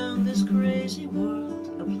look around this crazy world,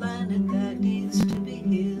 a planet that needs to be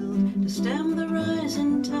healed to stem the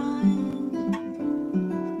rising tide.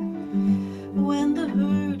 When the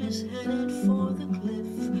herd is headed for the cliff,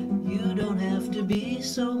 you don't have to be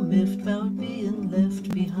so miffed about being left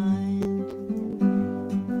behind.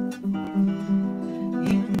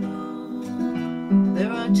 You know,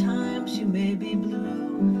 there are times you may be blue.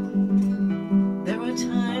 There are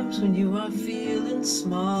times when you are feeling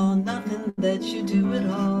small. Nothing that you do at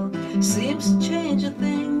all seems to change a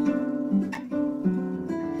thing.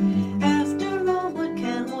 After all, what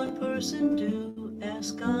can one person do?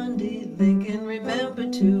 Ask Gandhi, Lincoln, remember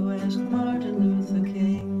to ask Martin Luther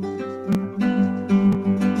King.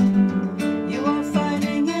 You are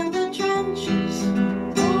fighting in the trenches,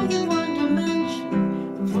 more than one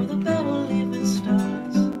dimension, before the battle even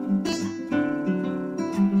starts.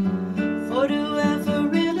 For to ever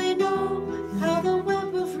really know how the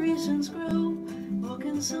web of reasons grow, walk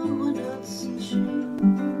in someone else's shoes.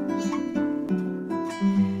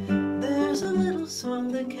 There's a little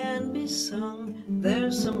song that can be sung,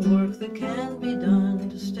 there's some work that can be done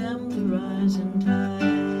to stem the rising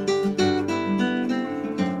tide.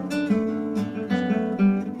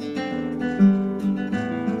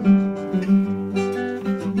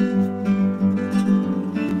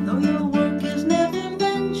 Though your work is never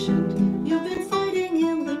mentioned, you've been fighting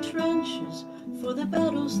in the trenches for the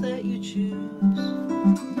battles that you choose.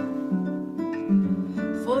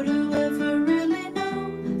 For to ever really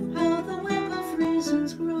know how the web of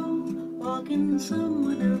reasons grow, walk in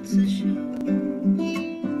someone else's shoes.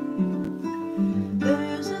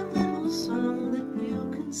 There's a little song that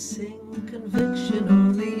you can sing, conviction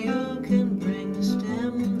only you can bring to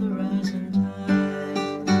stem the rising tide.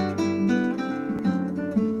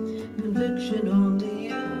 Conviction only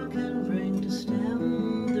you can bring to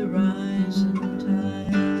stem the rising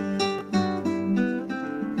tide.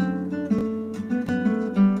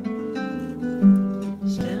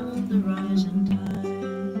 Stem the rising tide.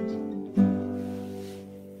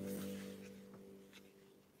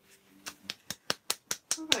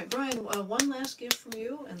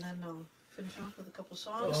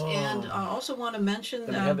 songs. And I also want to mention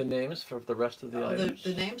Do we have the names for the rest of the items?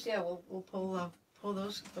 the names. Yeah, we'll pull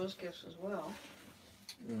those gifts as well.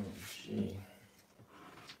 Oh, gee.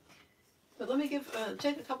 But let me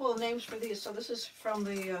take a couple of names for these. So this is from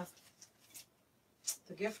the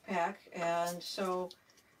gift pack, and so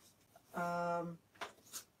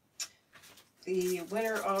the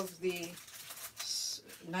winner of the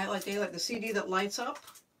Nightlight Daylight, the CD that lights up,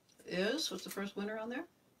 what's the first winner on there?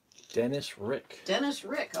 Dennis Rick. Dennis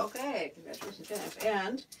Rick. Okay, congratulations, Dennis.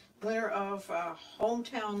 And winner of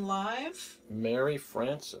Hometown Live, Mary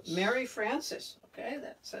Francis. Mary Francis. Okay,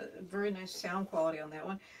 that's a very nice sound quality on that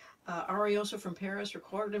one. Arioso from Paris,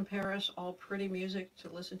 recorded in Paris, all pretty music to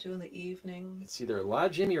listen to in the evening. It's either La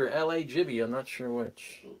Jimmy or L.A. Jimmy. I'm not sure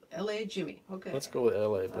which. L.A. Jimmy, okay. Let's go with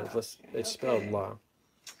L.A., but it's spelled La.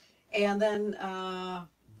 And then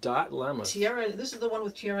Dot Lemma. Tierra, this is the one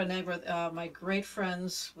with Tierra Negra. My great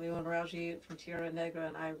friends, Leo and Rauji from Tierra Negra,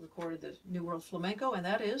 and I recorded the New World Flamenco, and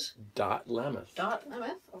that is? Dot Lemeth. Dot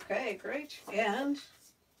Lemeth, okay, great. And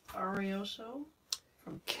Arioso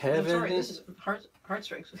from Kevin. I'm sorry, this is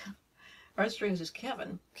Heartstrings. Heartstrings is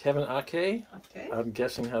Kevin. Kevin Ake. Okay. I'm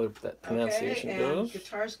guessing how that pronunciation and goes.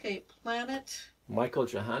 Guitarscape Planet. Michael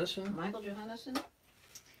Johannesson. Michael Johannesson.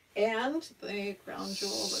 And the crown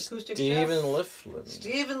jewel, the acoustic Stephen chef. Liflin.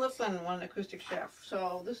 Stephen Liflin, one acoustic chef.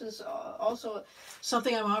 So this is also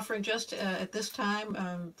something I'm offering just at this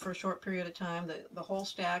time for a short period of time. The whole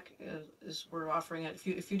stack is we're offering it.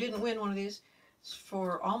 If you didn't win one of these, it's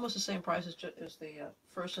for almost the same price as the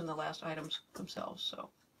first and the last items themselves. So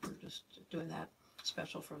we're just doing that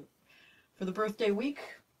special for the birthday week.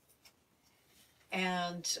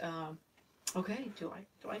 And okay, do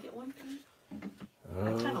I get one?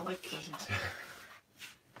 I kind of like presents.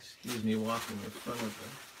 Excuse me walking in front of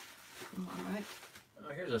them. All right.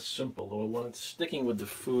 Oh, here's a simple little one. It's sticking with the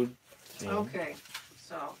food theme. Okay,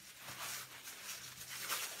 so.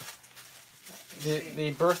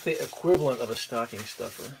 The birthday equivalent of a stocking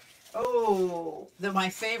stuffer. Oh, they're my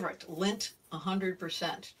favorite. Lint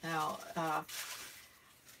 100%. Now,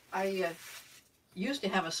 I used to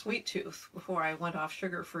have a sweet tooth before I went off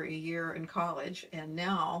sugar for a year in college, and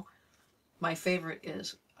now my favorite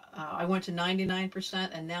is, I went to 99%,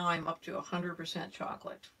 and now I'm up to 100%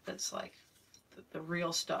 chocolate. That's like the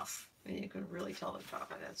real stuff. And you can really tell the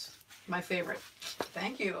chocolate. That's my favorite.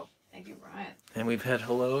 Thank you. Thank you, Brian. And we've had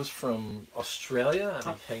hellos from Australia, I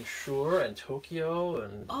think Hangzhou and Tokyo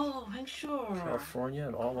and Hangzhou. California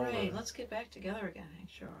and all over. Right, let's get back together again,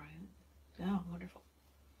 Hangzhou. Yeah, wonderful.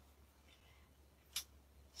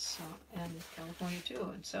 So, and California too,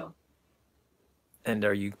 and so. And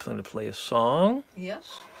are you planning to play a song?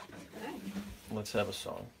 Yes. Okay. Let's have a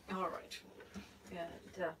song. All right.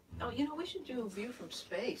 And, we should do a view from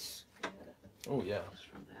space. Oh, yeah.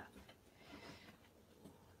 From that.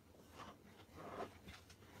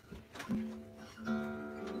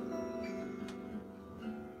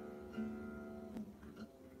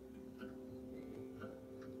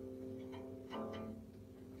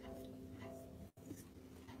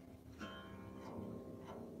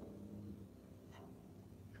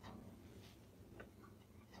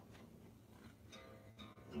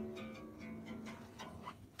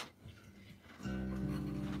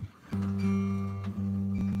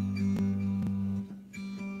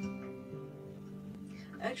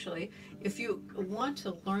 Actually, if you want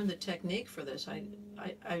to learn the technique for this, I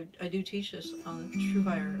do teach this on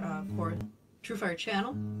TrueFire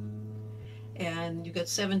channel, and you got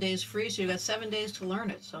 7 days free, so you got 7 days to learn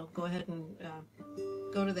it. So go ahead and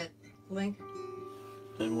go to that link.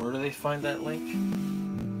 And where do they find that link?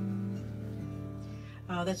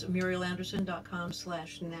 That's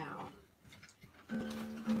murielanderson.com/now. And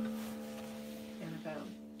if I'll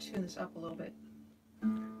tune this up a little bit.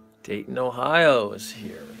 Dayton, Ohio is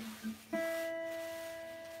here.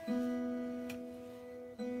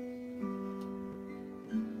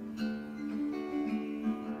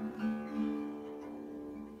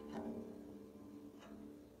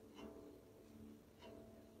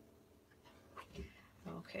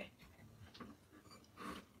 Okay.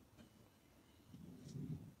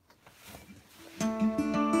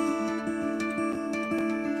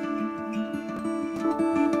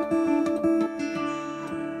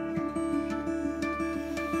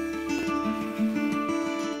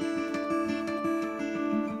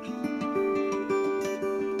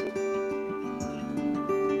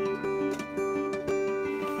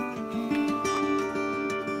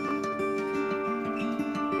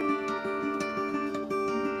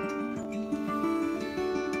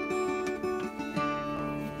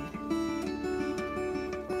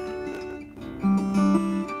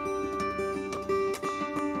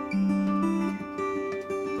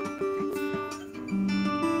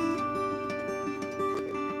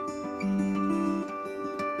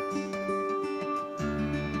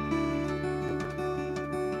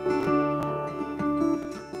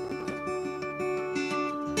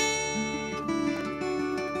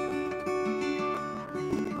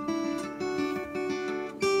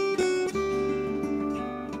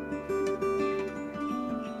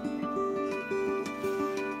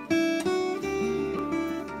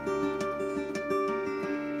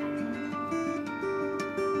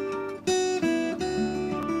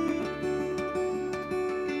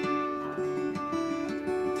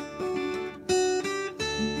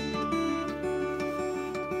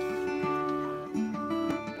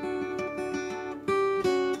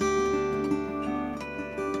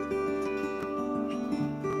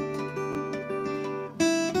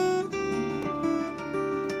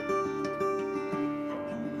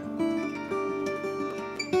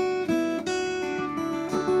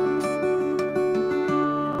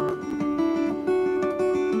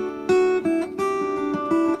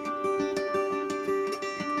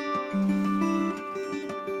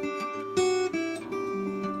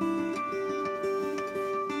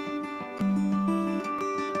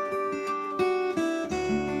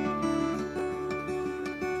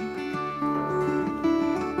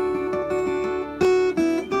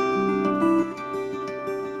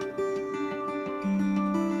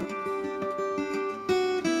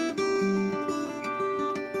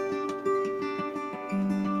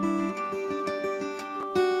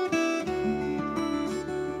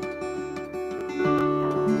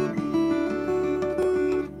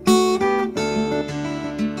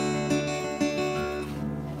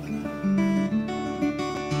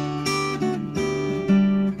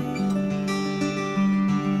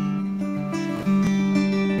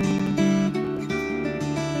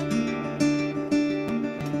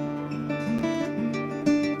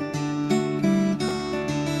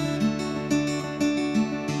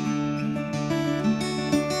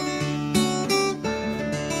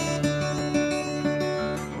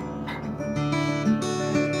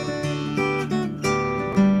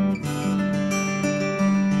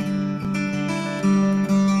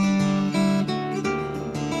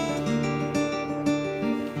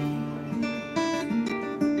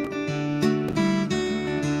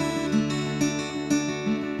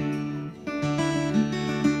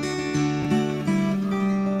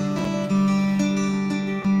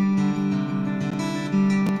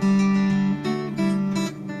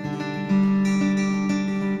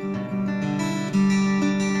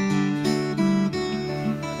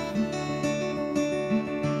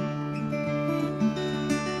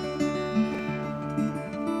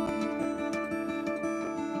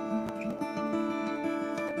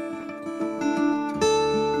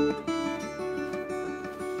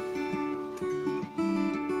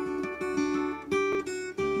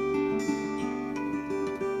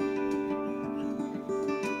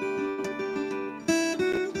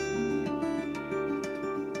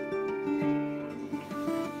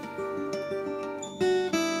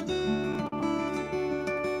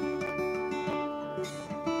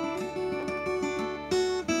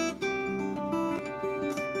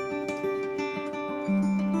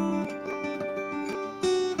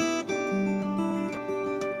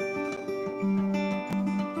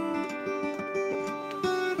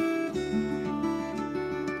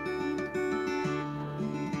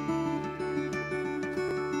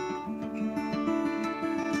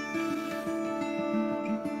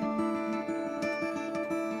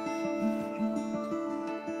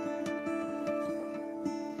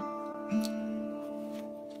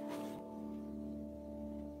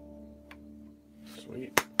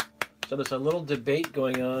 So there's a little debate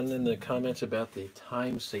going on in the comments about the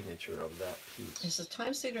time signature of that piece. It's the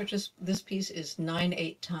time signature. Just this piece is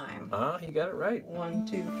 9/8 time. Ah, you got it right. 1,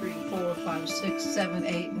 2, 3, 4, 5, 6, 7,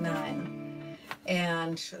 8, 9,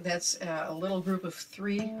 and that's a little group of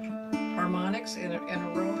 3 harmonics in a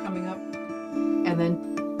row coming up, and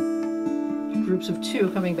then groups of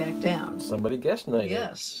 2 coming back down. Somebody guessed 9/8.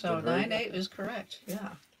 Yes, so 9/8 is correct.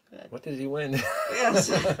 Yeah. Good. What did he win? Yes.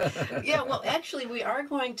 Yeah, well, actually, we are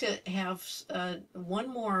going to have one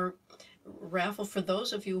more raffle for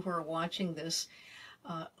those of you who are watching this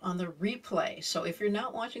on the replay. So if you're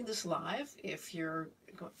not watching this live, if you're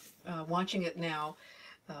watching it now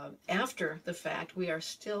after the fact, we are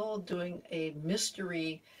still doing a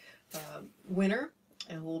mystery winner.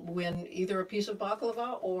 And we'll win either a piece of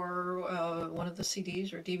baklava or one of the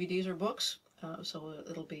CDs or DVDs or books. So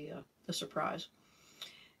it'll be a surprise.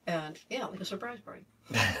 And yeah, like a surprise party.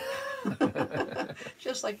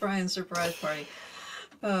 Just like Brian's surprise party.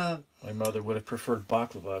 My mother would have preferred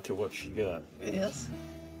baklava to what she got. Yes.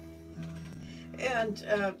 And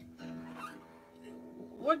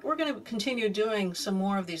we're going to continue doing some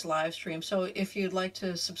more of these live streams. So if you'd like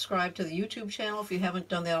to subscribe to the YouTube channel, if you haven't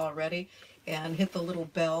done that already, and hit the little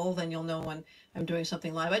bell, then you'll know when I'm doing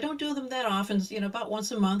something live. I don't do them that often, about once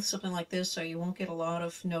a month, something like this, so you won't get a lot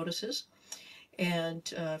of notices. And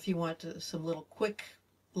if you want some little quick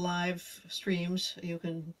live streams, you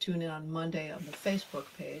can tune in on Monday on the Facebook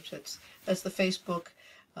page. That's the Facebook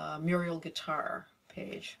Muriel Guitar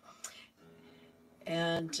page.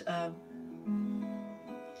 And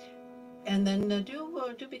then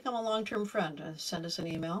do become a long-term friend. Send us an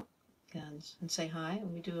email and say hi,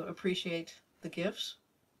 and we do appreciate the gifts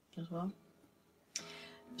as well.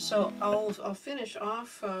 So I'll finish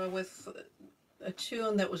off with a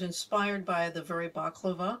tune that was inspired by the very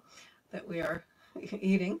baklava that we are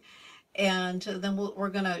eating, and then we're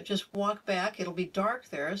gonna just walk back. It'll be dark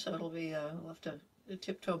there, so it'll be we'll have to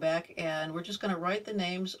tiptoe back, and we're just gonna write the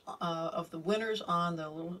names of the winners on the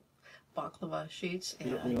little baklava sheets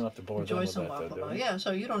and We don't have to bore enjoy them some with that, though, do baklava. we? Yeah,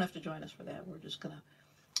 so you don't have to join us for that. We're just gonna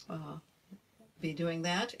be doing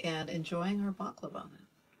that and enjoying our baklava.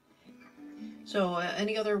 So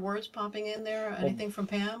any other words popping in there? Anything from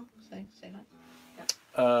Pam? Say hi.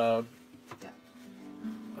 I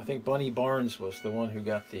think Bunny Barnes was the one who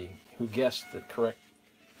guessed the correct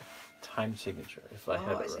time signature, if I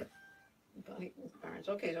have it right. Bunny Barnes.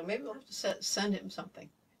 Okay, so maybe we'll have to send him something.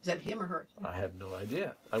 Is that him or her? I have no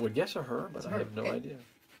idea. I would guess a her, but It's I her. have no Okay. idea.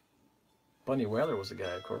 Bunny Weller was the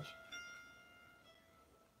guy, of course.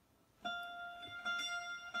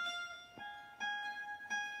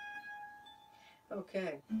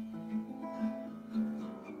 Okay.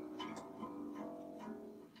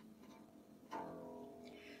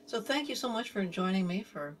 So thank you so much for joining me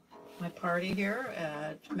for my party here.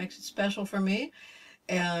 It makes it special for me.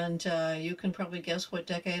 And you can probably guess what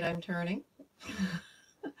decade I'm turning.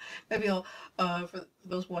 Maybe I'll, for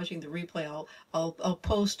those watching the replay, I'll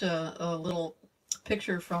post a little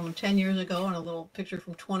picture from 10 years ago and a little picture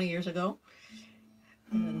from 20 years ago.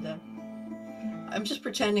 And I'm just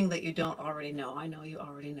pretending that you don't already know. I know you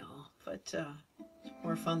already know, but it's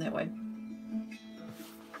more fun that way.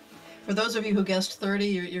 For those of you who guessed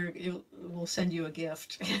 30, we'll send you a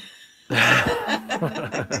gift.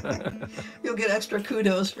 You'll get extra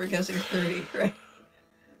kudos for guessing 30, right?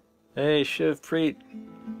 Hey, Shiv Preet.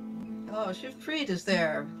 Oh, Shiv Preet is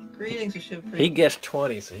there. Greetings to Shiv Preet. He guessed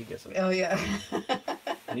 20, so he gets it. Oh, yeah.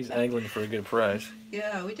 He's angling for a good prize.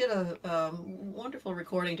 Yeah, we did a wonderful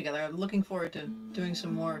recording together. I'm looking forward to doing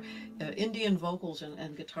some more Indian vocals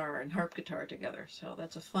and guitar and harp guitar together. So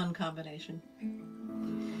that's a fun combination.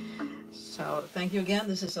 So thank you again.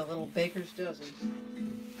 This is a little baker's dozen.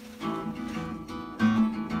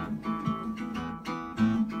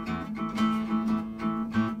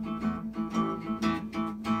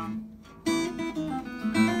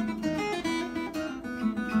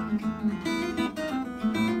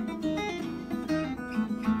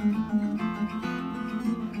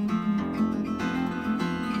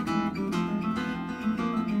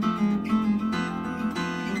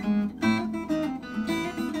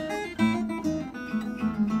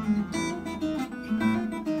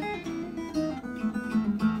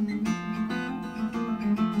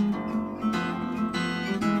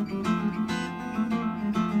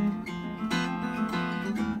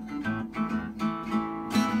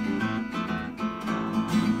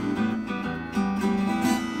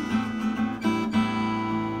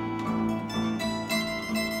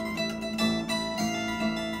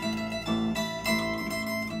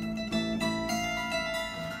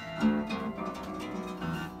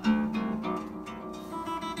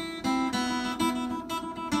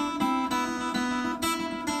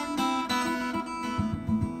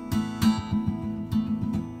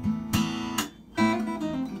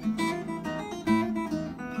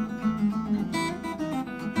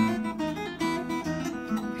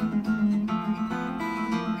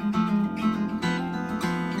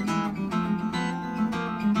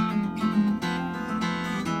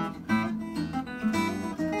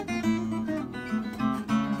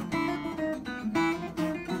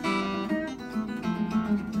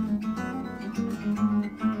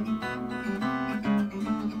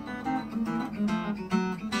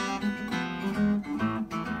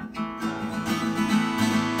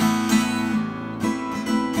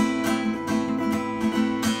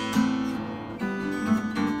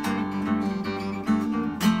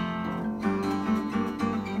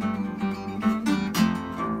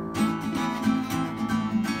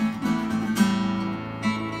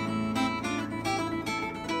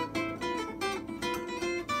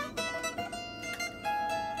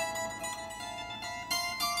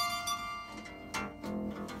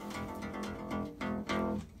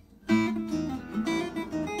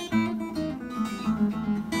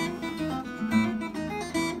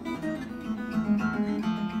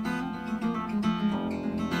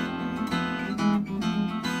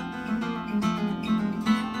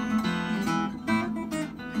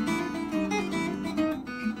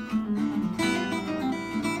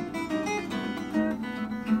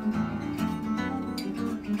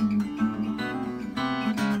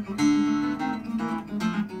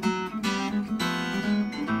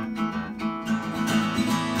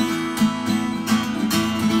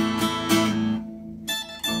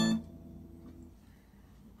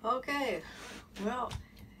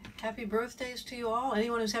 happy birthdays to you all.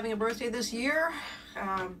 Anyone who's having a birthday this year,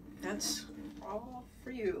 that's all for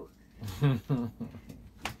you.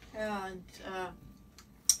 And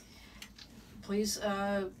please,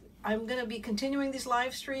 I'm going to be continuing these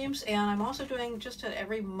live streams, and I'm also doing just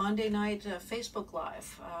every Monday night Facebook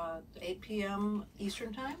Live, 8 p.m.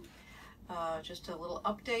 Eastern Time. Just a little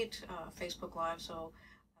update, Facebook Live. So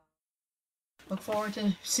look forward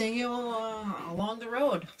to seeing you along the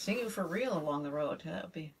road, seeing you for real along the road. That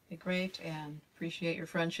would be great, and appreciate your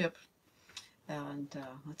friendship. And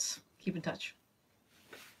let's keep in touch.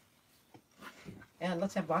 And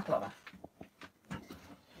let's have baklava.